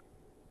believe.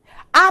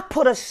 I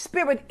put a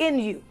spirit in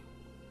you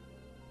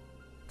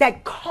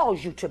that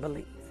caused you to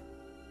believe.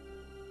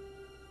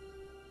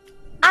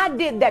 I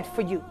did that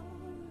for you.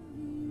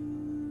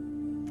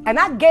 And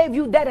I gave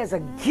you that as a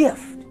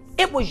gift.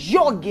 It was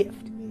your gift.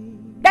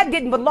 That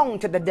didn't belong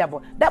to the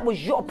devil. That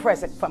was your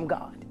present from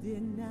God.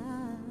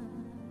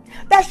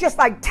 That's just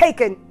like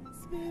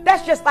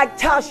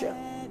Tasha.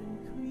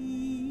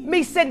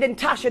 Me sending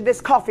Tasha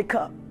this coffee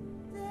cup.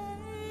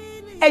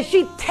 And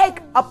she take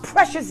a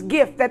precious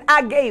gift that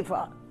I gave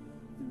her.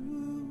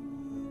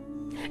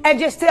 And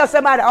just tell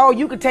somebody, oh,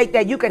 you could take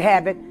that, you could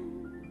have it.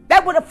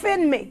 That would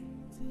offend me.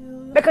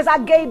 Because I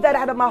gave that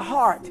out of my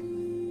heart.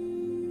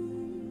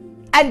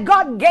 And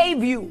God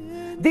gave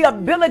you the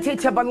ability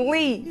to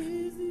believe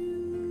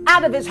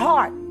out of his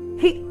heart.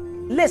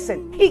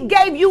 He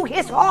gave you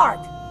his heart.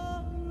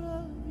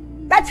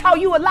 That's how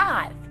you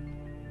alive.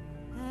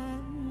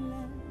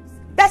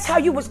 That's how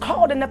you was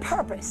called in the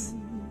purpose.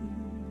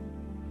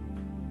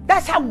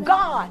 That's how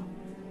God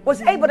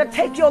was able to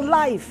take your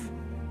life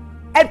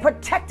and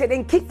protect it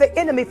and keep the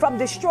enemy from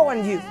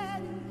destroying you.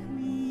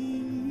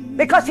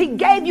 Because he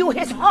gave you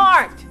his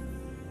heart.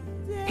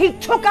 He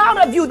took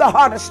out of you the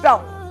heart of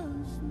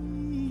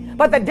stone.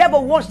 But the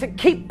devil wants to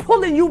keep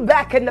pulling you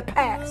back in the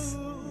past.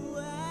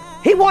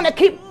 He want to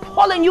keep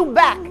pulling you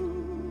back.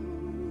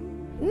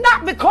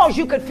 Not because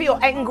you could feel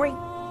angry,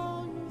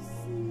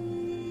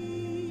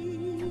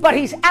 but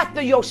he's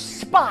after your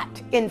spot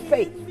in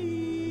faith.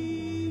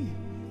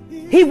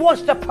 He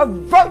wants to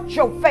pervert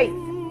your faith.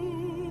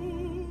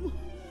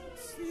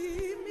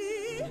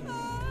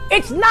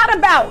 It's not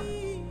about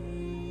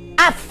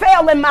I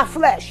fail in my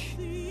flesh.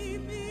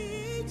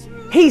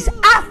 He's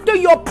after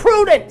your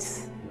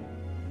prudence.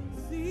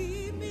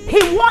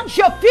 He wants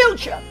your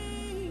future.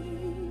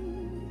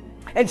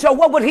 And so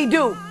what would he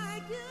do?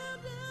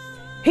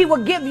 He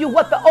will give you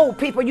what the old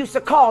people used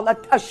to call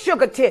a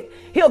sugar tit.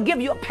 He'll give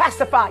you a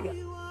pacifier.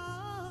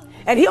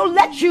 And he'll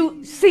let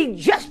you see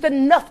just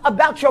enough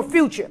about your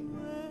future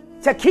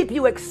to keep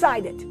you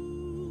excited.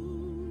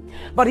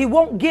 But he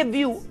won't give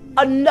you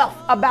enough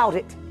about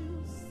it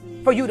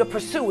for you to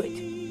pursue it.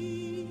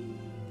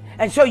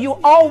 And so you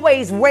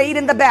always weighed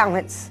in the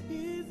balance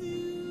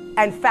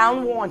and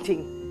found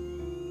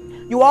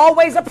wanting. You're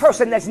always a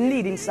person that's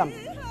needing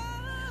something.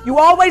 You're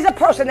always a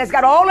person that's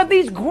got all of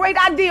these great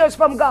ideas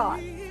from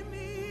God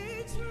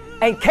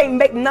and can't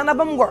make none of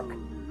them work.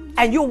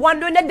 And you're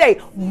wondering today,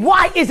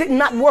 why is it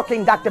not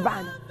working, Dr.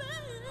 Bynum?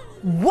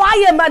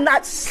 Why am I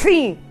not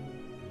seeing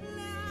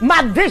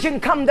my vision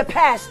come to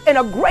pass in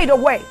a greater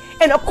way,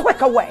 in a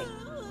quicker way?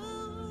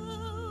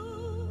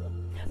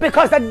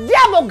 Because the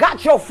devil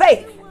got your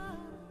faith.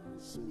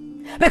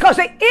 Because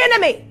the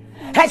enemy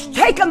has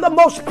taken the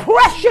most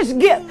precious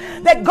gift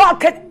that God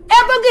could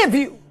ever give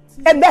you.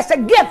 And that's a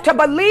gift to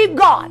believe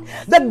God,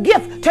 the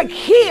gift to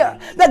hear,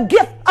 the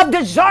gift of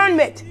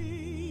discernment.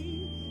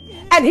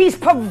 And he's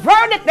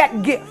perverted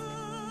that gift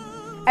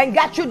and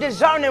got you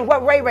discerning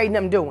what Ray and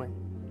them doing.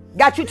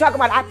 Got you talking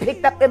about, I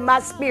picked up in my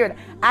spirit.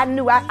 I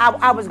knew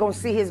I was going to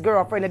see his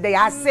girlfriend today.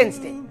 I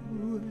sensed it.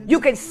 You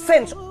can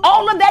sense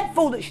all of that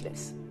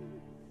foolishness.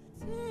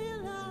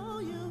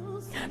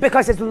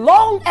 Because as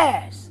long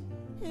as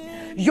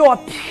your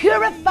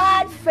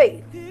purified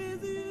faith,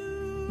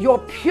 your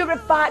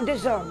purified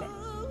discernment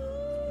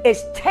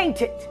is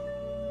tainted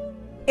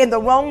in the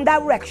wrong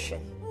direction,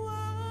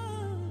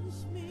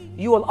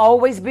 you will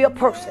always be a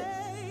person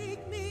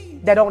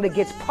that only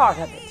gets part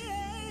of it,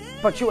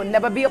 but you will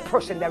never be a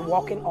person that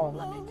walks in all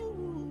of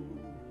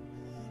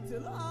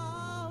it.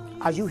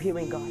 Are you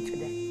hearing God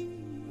today?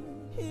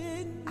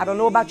 I don't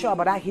know about y'all,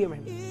 but I hear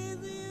him.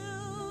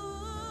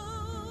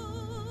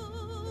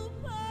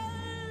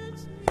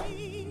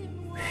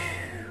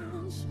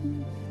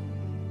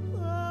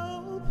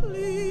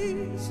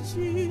 Please,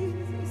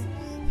 Jesus,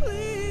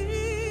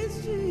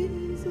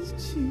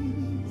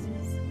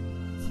 Jesus,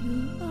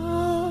 till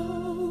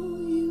all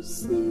you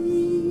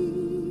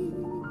see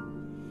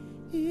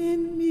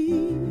in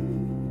me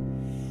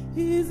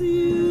is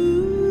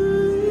you.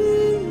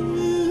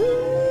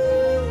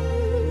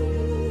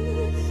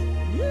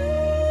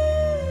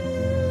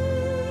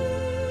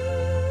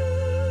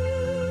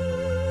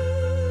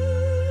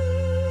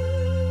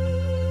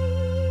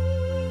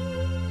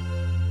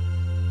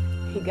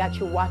 He got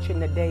you watching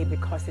the day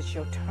because it's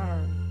your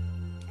turn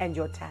and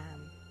your time.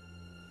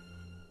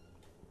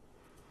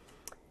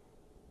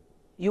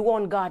 You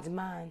on God's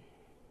mind.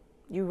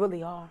 You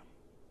really are.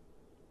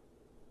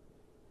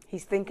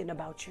 He's thinking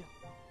about you.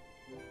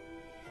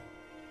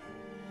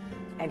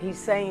 And he's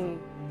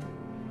saying,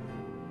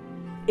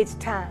 it's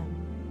time.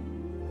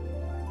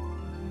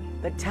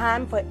 The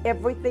time for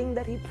everything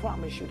that he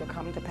promised you to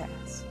come to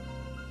pass.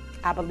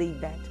 I believe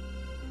that.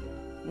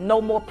 No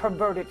more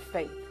perverted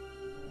faith.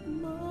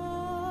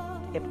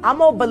 If I'm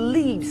going to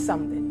believe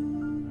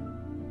something,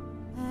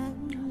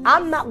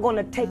 I'm not going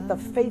to take the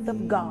faith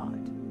of God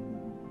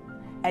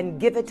and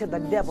give it to the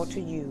devil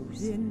to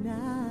use.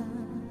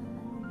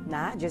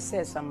 Nah, I just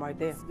said something right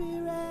there.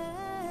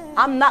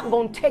 I'm not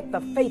going to take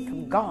the faith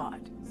of God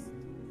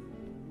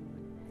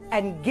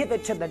and give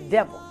it to the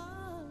devil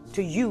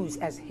to use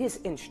as his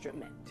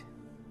instrument.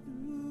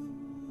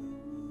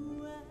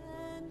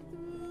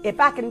 If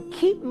I can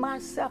keep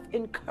myself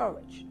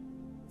encouraged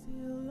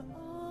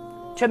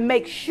to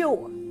make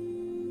sure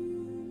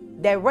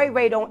that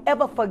Ray don't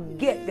ever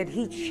forget that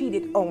he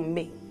cheated on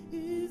me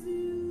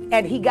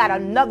and he got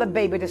another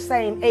baby the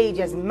same age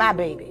as my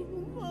baby.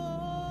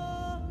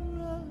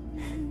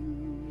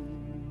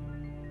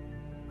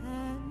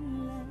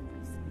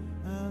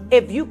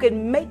 If you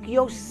can make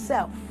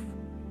yourself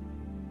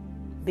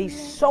be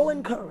so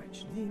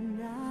encouraged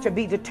to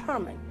be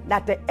determined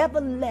not to ever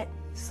let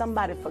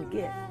somebody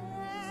forget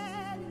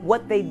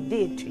what they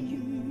did to you,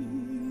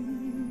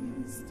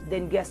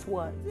 then guess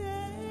what?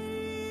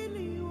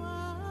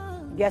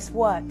 Guess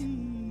what?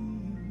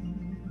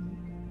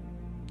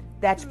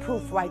 That's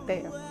proof right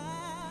there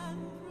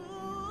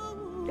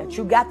that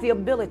you got the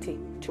ability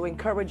to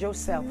encourage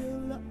yourself.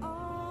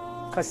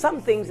 Because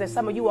some things that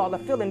some of you all are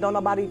feeling, don't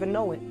nobody even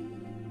know it.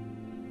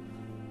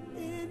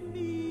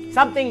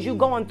 Some things you're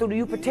going through,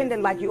 you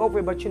pretending like you're over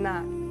it, but you're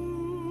not.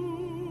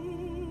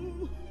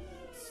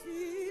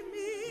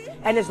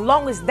 And as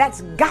long as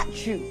that's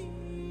got you,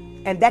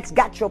 and that's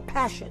got your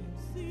passion,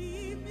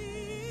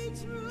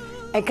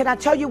 and can I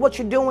tell you what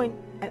you're doing?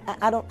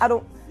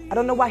 And I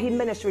don't know why he's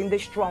ministering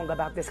this strong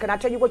about this. Can I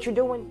tell you what you're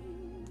doing?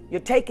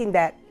 You're taking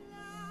that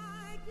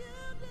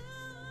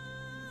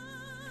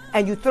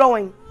and you're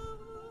throwing,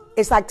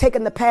 it's like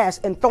taking the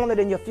past and throwing it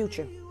in your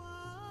future.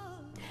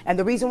 And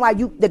the reason why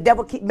the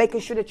devil keep making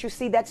sure that you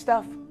see that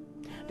stuff,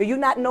 do you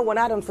not know when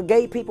I done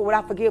forgave people, when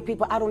I forgive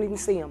people, I don't even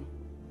see them.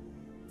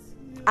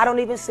 I don't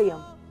even see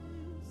them.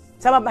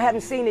 Some of them I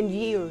haven't seen in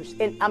years.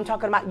 And I'm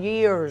talking about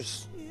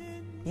years.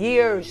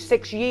 Years,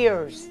 6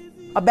 years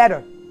or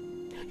better.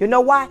 You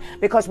know why?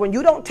 Because when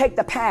you don't take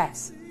the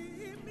past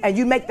and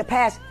you make the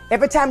past,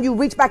 every time you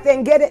reach back there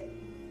and get it,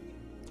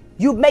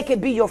 you make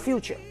it be your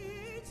future.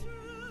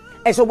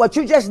 And so what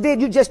you just did,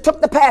 you just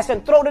took the past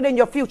and threw it in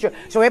your future.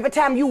 So every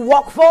time you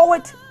walk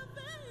forward,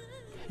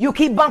 you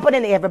keep bumping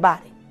into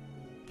everybody.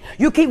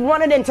 You keep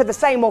running into the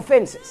same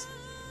offenses.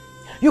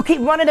 You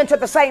keep running into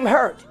the same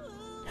hurt.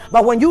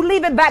 But when you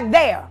leave it back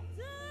there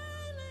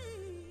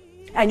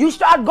and you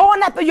start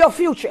going after your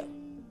future,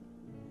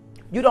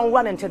 you don't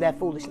run into that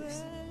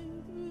foolishness.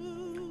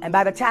 And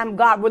by the time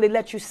God really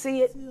lets you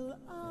see it,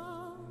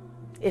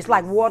 it's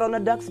like water on a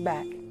duck's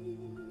back.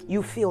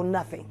 You feel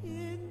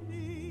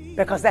nothing.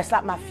 Because that's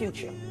not my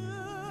future.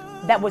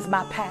 That was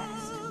my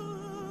past.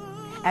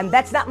 And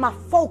that's not my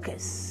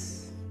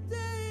focus.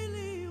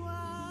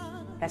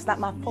 That's not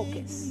my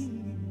focus.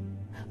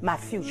 My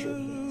future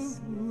is.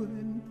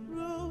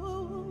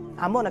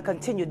 I'm going to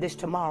continue this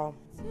tomorrow.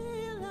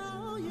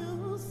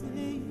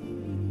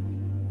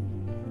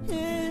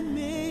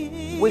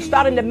 We're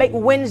starting to make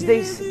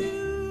Wednesdays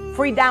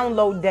free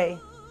download day.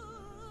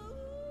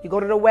 You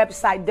go to the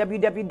website,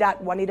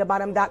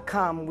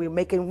 www.juanitabynum.com. We're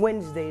making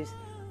Wednesdays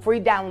free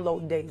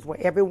download days, where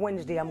every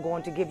Wednesday I'm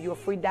going to give you a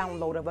free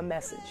download of a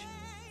message.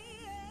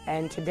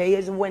 And today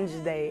is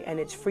Wednesday, and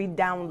it's free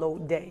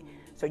download day.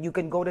 So you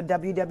can go to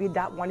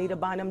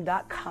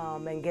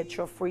www.juanitabynum.com and get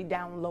your free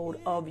download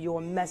of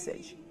your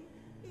message.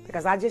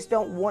 Because I just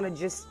don't want to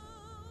just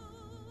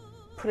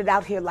put it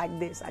out here like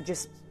this.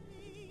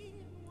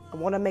 I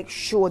want to make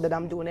sure that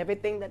I'm doing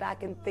everything that I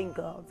can think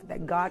of,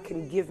 that God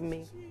can give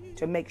me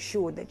to make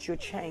sure that you're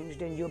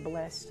changed and you're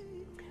blessed.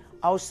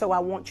 Also, I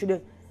want you to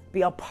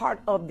be a part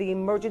of the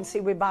emergency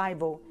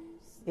revival.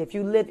 If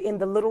you live in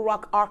the Little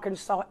Rock,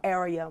 Arkansas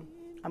area,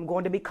 I'm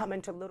going to be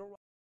coming to Little Rock.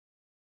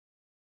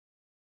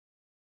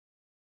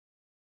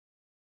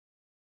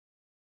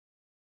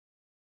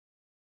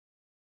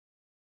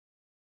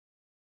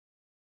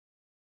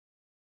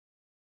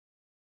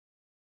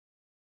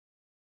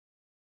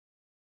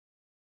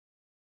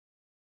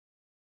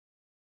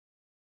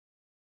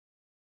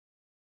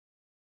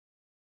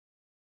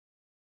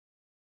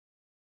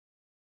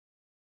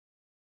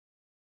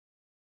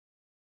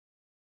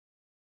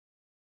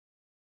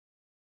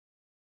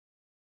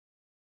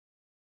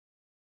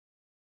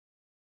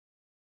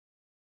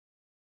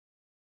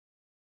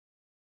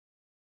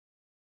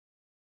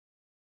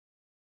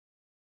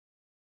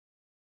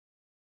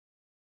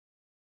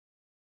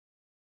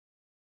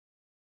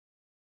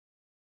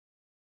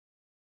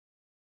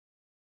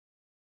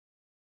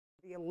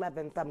 The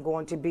 11th, I'm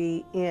going to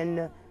be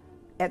in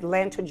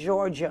Atlanta,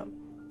 Georgia.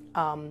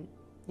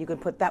 You can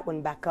put that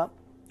one back up.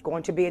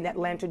 Going to be in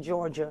Atlanta,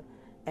 Georgia,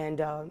 and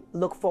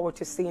look forward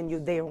to seeing you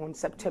there on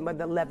September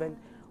the 11th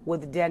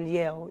with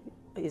Danielle.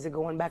 Is it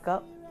going back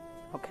up?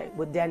 Okay,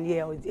 with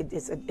Danielle.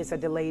 It's a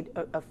delayed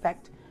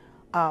effect.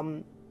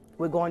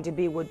 We're going to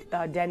be with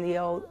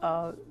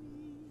Danielle.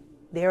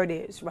 There it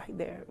is, right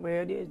there,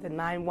 where it is, the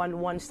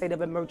 911 State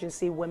of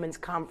Emergency Women's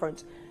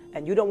Conference.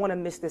 And you don't want to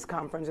miss this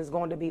conference. It's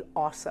going to be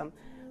awesome.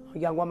 A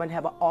young woman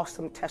have an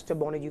awesome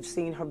testimony. You've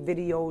seen her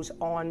videos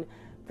on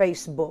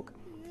Facebook.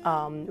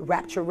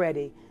 Rapture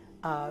Ready,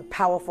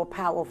 powerful,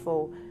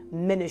 powerful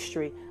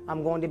ministry.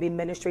 I'm going to be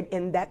ministering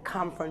in that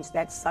conference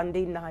that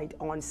Sunday night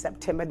on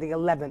September the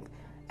 11th.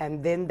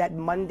 And then that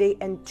Monday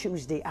and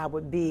Tuesday, I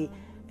would be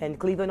in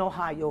Cleveland,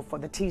 Ohio for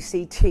the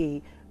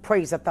TCT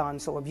Praise-a-thon.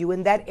 So if you're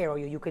in that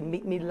area, you can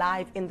meet me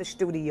live in the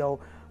studio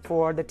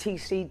for the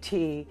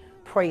TCT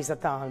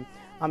Praise-a-thon.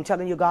 I'm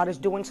telling you, God is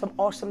doing some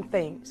awesome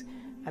things.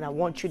 And I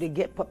want you to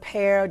get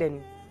prepared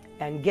and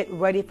get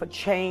ready for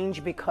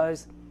change,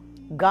 because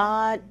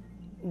God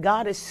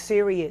is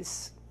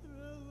serious.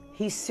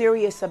 He's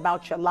serious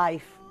about your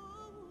life.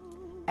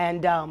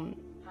 And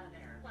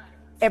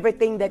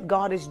everything that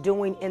God is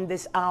doing in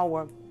this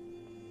hour,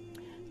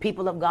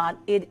 people of God,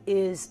 it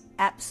is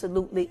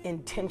absolutely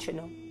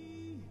intentional.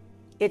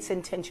 It's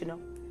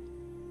intentional.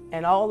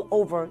 And all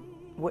over,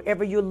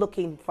 wherever you're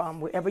looking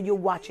from, wherever you're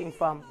watching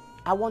from,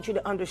 I want you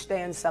to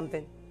understand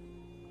something.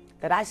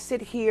 That I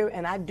sit here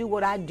and I do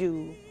what I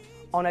do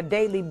on a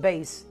daily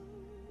basis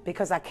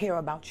because I care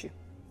about you.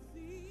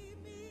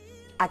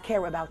 I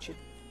care about you.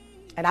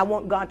 And I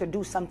want God to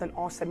do something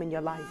awesome in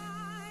your life.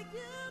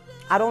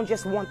 I don't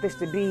just want this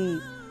to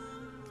be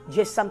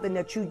just something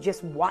that you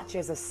just watch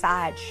as a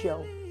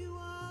sideshow.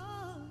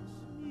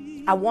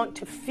 I want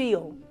to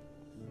feel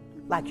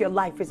like your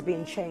life is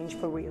being changed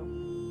for real.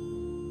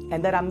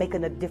 And that I'm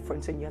making a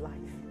difference in your life.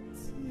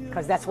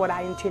 Because that's what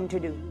I intend to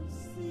do.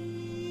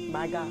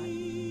 My God.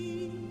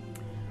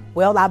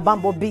 Well, our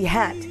bumblebee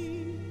hat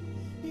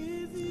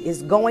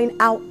is going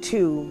out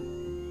to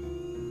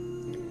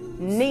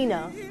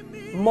Nina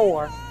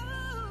Moore.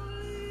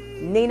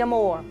 Nina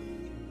Moore.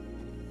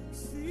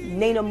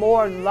 Nina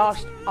Moore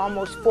lost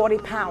almost 40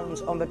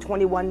 pounds on the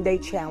 21-day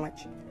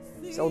challenge.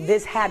 So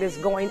this hat is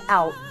going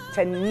out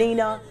to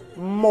Nina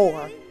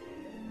Moore.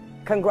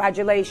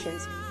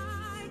 Congratulations.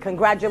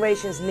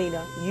 Congratulations,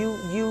 Nina.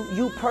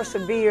 You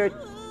persevered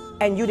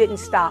and you didn't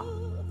stop.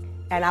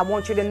 And I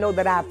want you to know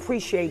that I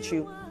appreciate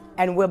you.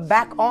 And we're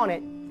back on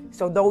it.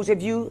 So those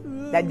of you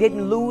that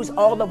didn't lose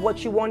all of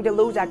what you wanted to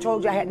lose, I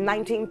told you I had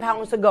 19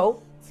 pounds to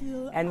go.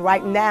 And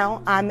right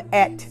now I'm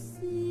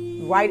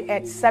right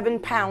at 7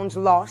 pounds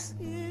lost.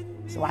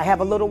 So I have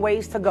a little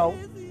ways to go.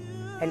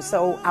 And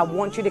so I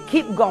want you to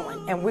keep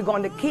going, and we're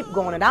going to keep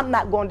going, and I'm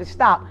not going to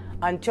stop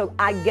until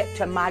I get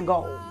to my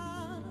goal.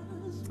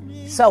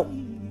 So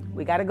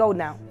we got to go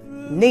now.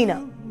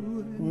 Nina.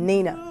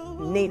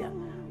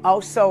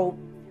 Also,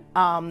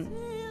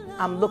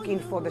 I'm looking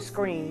for the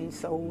screen.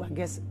 So I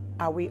guess,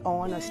 are we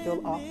on or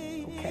still off?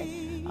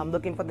 Okay. I'm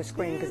looking for the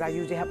screen because I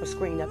usually have a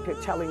screen up here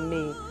telling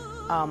me,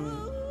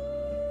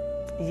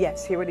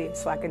 yes, here it is.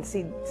 So I can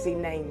see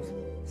names.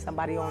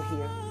 Somebody on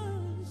here.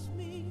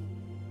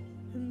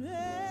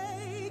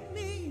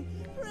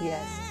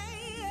 Yes.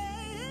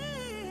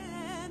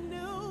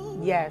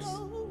 Yes.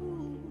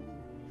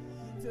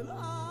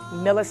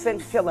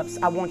 Millicent Phillips,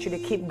 I want you to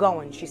keep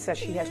going. She says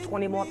she has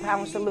 20 more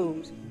pounds to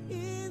lose.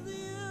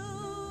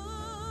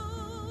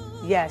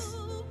 Yes.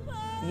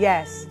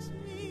 Yes.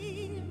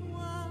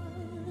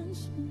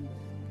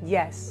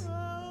 Yes.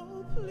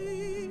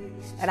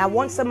 And I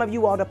want some of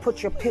you all to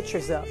put your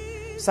pictures up.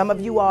 Some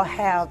of you all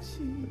have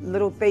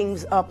little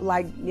things up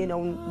like,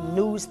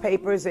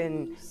 newspapers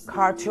and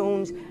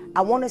cartoons.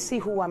 I want to see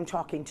who I'm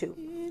talking to.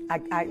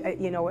 I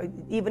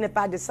even if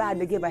I decide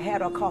to give a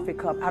hat or coffee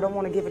cup, I don't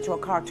want to give it to a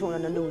cartoon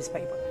in a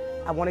newspaper.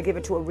 I want to give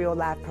it to a real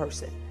live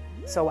person.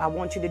 So I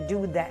want you to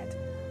do that.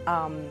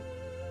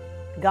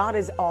 God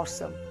is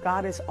awesome.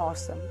 God is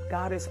awesome.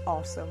 God is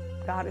awesome.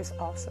 God is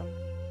awesome.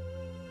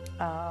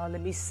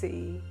 Let me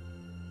see.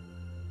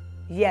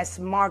 Yes,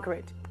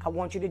 Margaret, I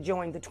want you to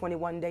join the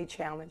 21-day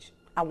challenge.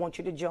 I want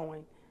you to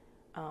join.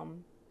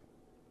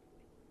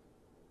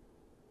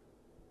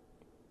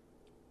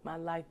 My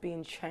life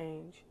being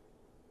changed.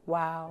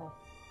 Wow.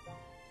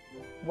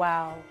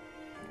 Wow.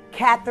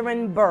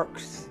 Catherine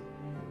Burks.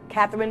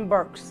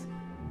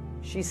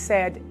 She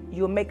said,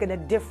 you're making a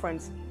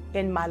difference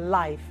in my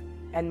life,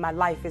 and my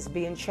life is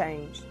being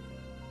changed.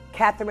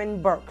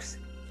 Catherine Burks,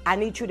 I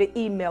need you to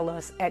email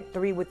us at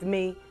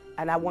 3withme,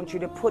 and I want you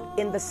to put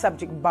in the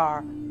subject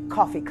bar,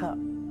 coffee cup.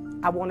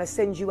 I want to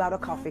send you out a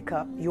coffee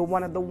cup. You're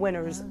one of the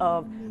winners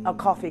of a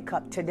coffee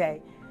cup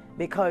today,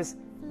 because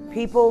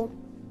people,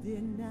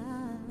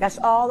 that's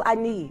all I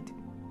need.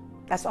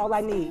 That's all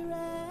I need.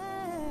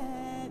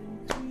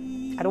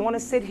 I don't want to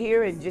sit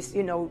here and just,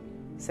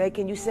 say,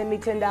 can you send me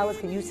 $10?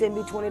 Can you send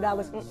me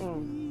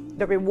 $20?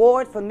 The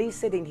reward for me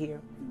sitting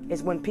here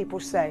is when people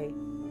say,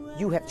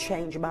 you have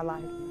changed my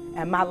life.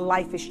 And my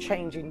life is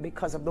changing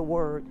because of the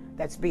word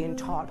that's being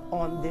taught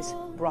on this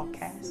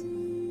broadcast.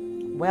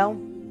 Well,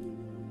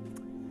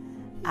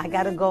 I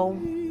gotta go.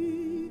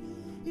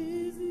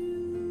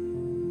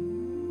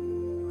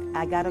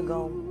 I gotta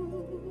go.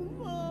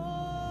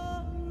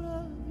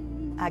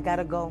 I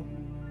gotta go.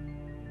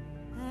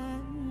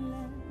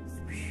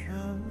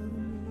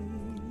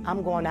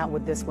 I'm going out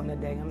with this one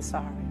today. I'm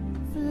sorry.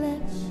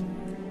 Let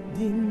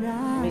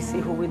me see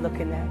who we're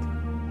looking at.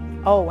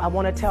 Oh, I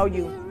want to tell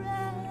you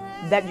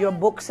that your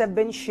books have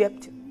been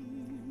shipped.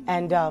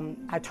 And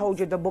I told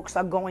you the books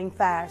are going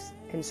fast.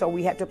 And so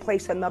we had to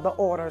place another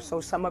order.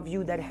 So some of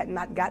you that had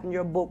not gotten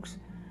your books,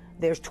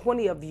 there's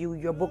 20 of you,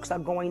 your books are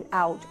going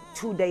out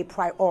 2-day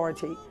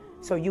priority.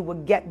 So you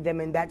will get them.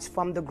 And that's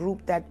from the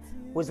group that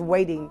was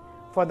waiting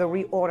for the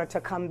reorder to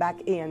come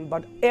back in.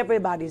 But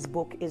everybody's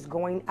book is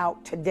going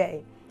out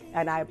today.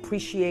 And I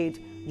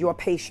appreciate your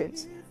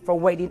patience for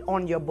waiting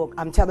on your book.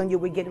 I'm telling you,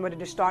 we're getting ready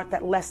to start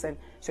that lesson.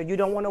 So you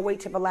don't want to wait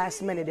till the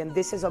last minute. And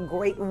this is a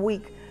great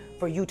week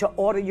for you to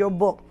order your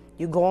book.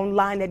 You go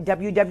online at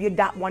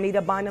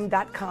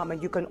www.juanitabynum.com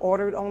and you can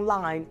order it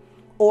online,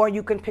 or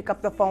you can pick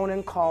up the phone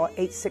and call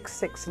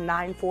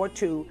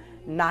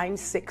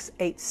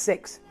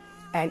 866-942-9686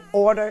 and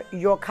order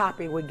your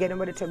copy. We're getting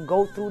ready to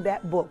go through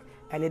that book,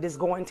 and it is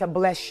going to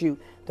bless you.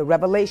 The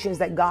revelations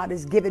that God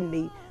has given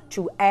me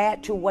to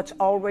add to what's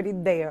already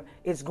there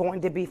is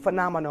going to be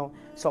phenomenal.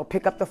 So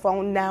pick up the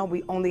phone now.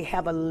 We only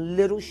have a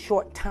little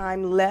short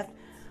time left.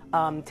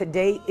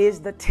 Today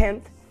is the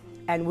 10th,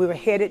 and we're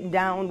headed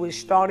down. We're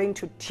starting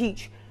to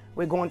teach.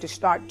 We're going to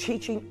start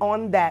teaching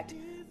on that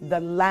the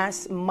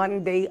last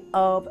Monday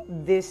of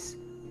this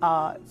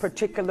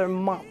particular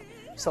month.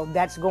 So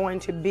that's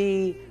going to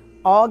be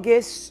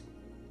August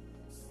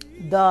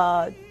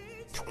the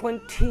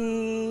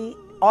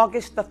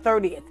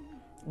 30th.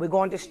 We're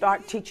going to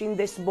start teaching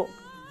this book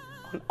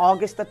on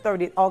August the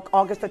 30th,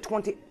 August the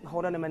 20th.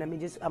 Hold on a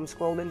minute. I'm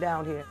scrolling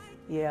down here.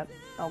 Yeah.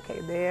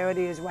 Okay. There it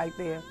is right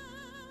there.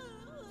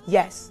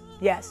 Yes.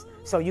 Yes.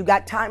 So you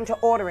got time to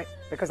order it,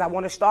 because I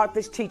want to start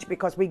this teach,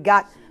 because we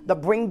got the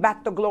Bring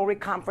Back the Glory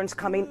conference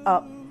coming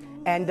up,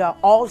 and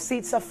all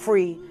seats are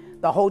free.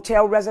 The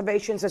hotel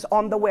reservations is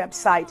on the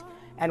website,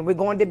 and we're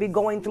going to be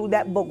going through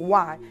that book.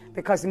 Why?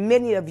 Because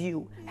many of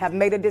you have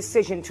made a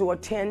decision to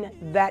attend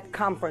that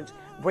conference.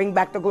 Bring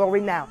Back the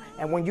Glory now.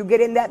 And when you get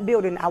in that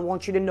building, I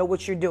want you to know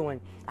what you're doing.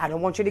 I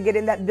don't want you to get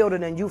in that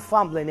building and you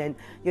fumbling, and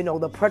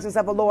the presence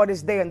of the Lord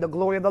is there and the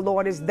glory of the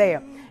Lord is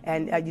there.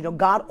 And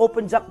God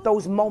opens up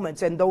those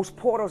moments and those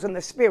portals in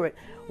the spirit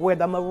where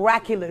the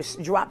miraculous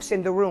drops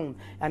in the room.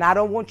 And I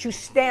don't want you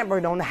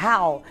stammering on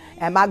how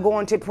am I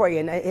going to pray,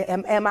 and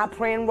am I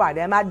praying right?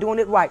 Am I doing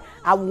it right?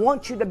 I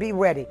want you to be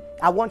ready.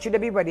 I want you to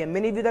be ready. And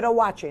many of you that are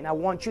watching, I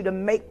want you to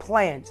make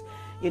plans.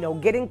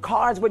 Get in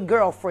cars with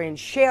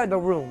girlfriends, share the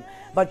room.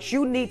 But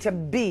you need to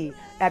be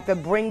at the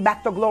Bring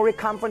Back the Glory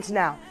conference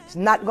now. It's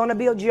not going to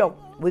be a joke.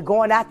 We're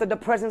going after the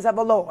presence of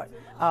the Lord.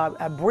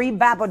 Bree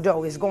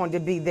Babidoux is going to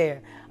be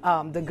there.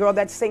 The girl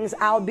that sings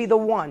I'll Be the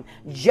One.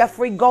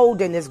 Jeffrey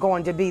Golden is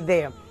going to be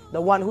there.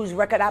 The one whose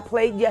record I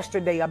played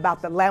yesterday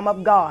about the Lamb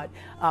of God.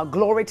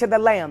 Glory to the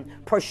Lamb.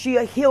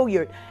 Persia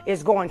Hilliard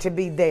is going to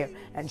be there.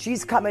 And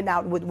she's coming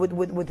out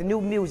with new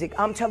music.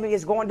 I'm telling you,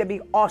 it's going to be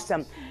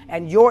awesome.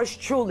 And yours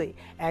truly,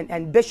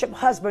 and Bishop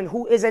Husband,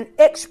 who is an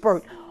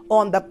expert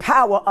on the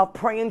power of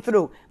praying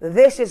through.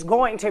 This is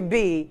going to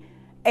be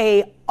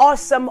a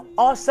awesome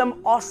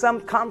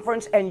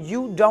conference, and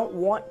you don't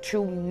want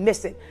to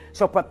miss it.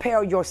 So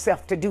prepare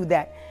yourself to do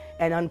that.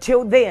 And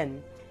until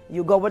then,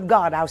 you go with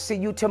God. I'll see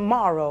you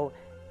tomorrow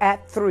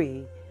at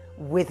 3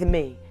 with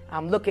me.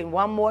 I'm looking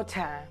one more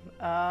time.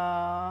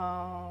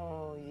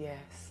 Oh,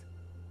 yes.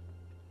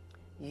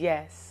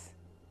 Yes.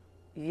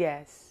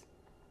 Yes.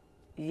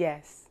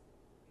 Yes.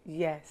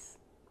 Yes.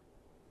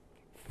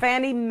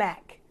 Fannie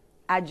Mac,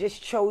 I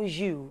just chose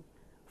you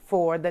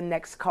for the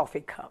next coffee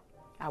cup.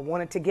 I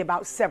wanted to give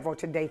out several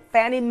today.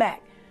 Fannie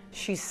Mac,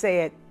 she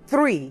said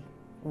 3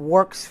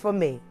 works for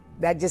me.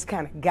 That just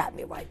kind of got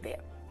me right there.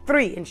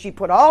 3, and she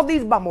put all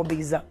these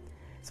bumblebees up.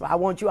 So I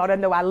want you all to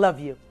know I love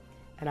you.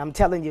 And I'm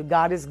telling you,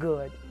 God is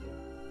good.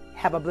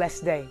 Have a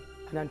blessed day.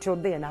 And until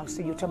then, I'll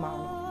see you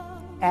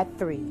tomorrow at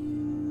 3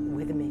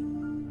 with me.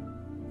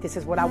 This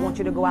is what I want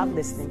you to go out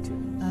listening to.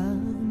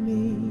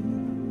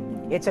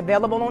 It's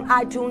available on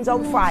iTunes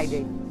on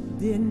Friday.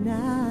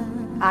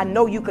 I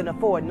know you can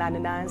afford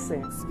 99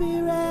 cents. You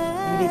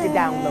need to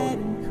download it.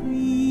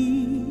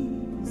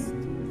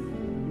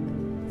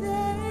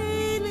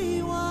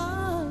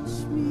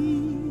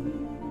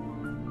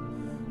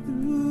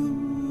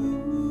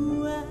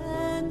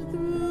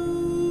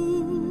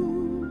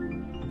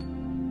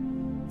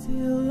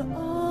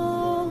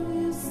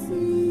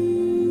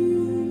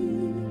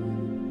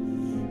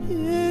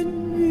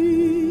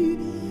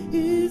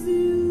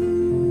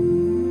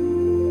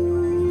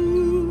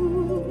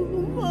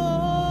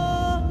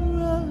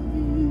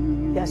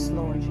 Yes,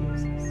 Lord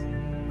Jesus.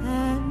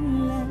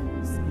 And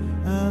less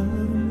of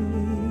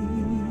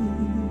me,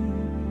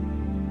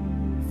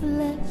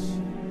 flesh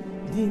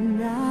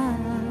denied,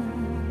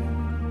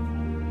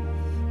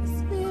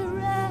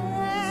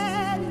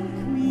 spirit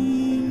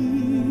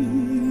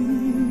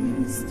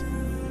increased,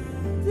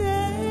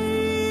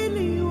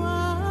 daily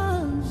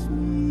wash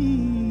me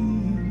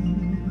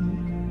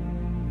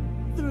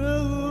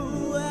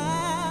through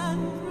and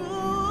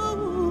through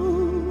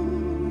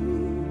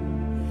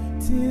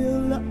till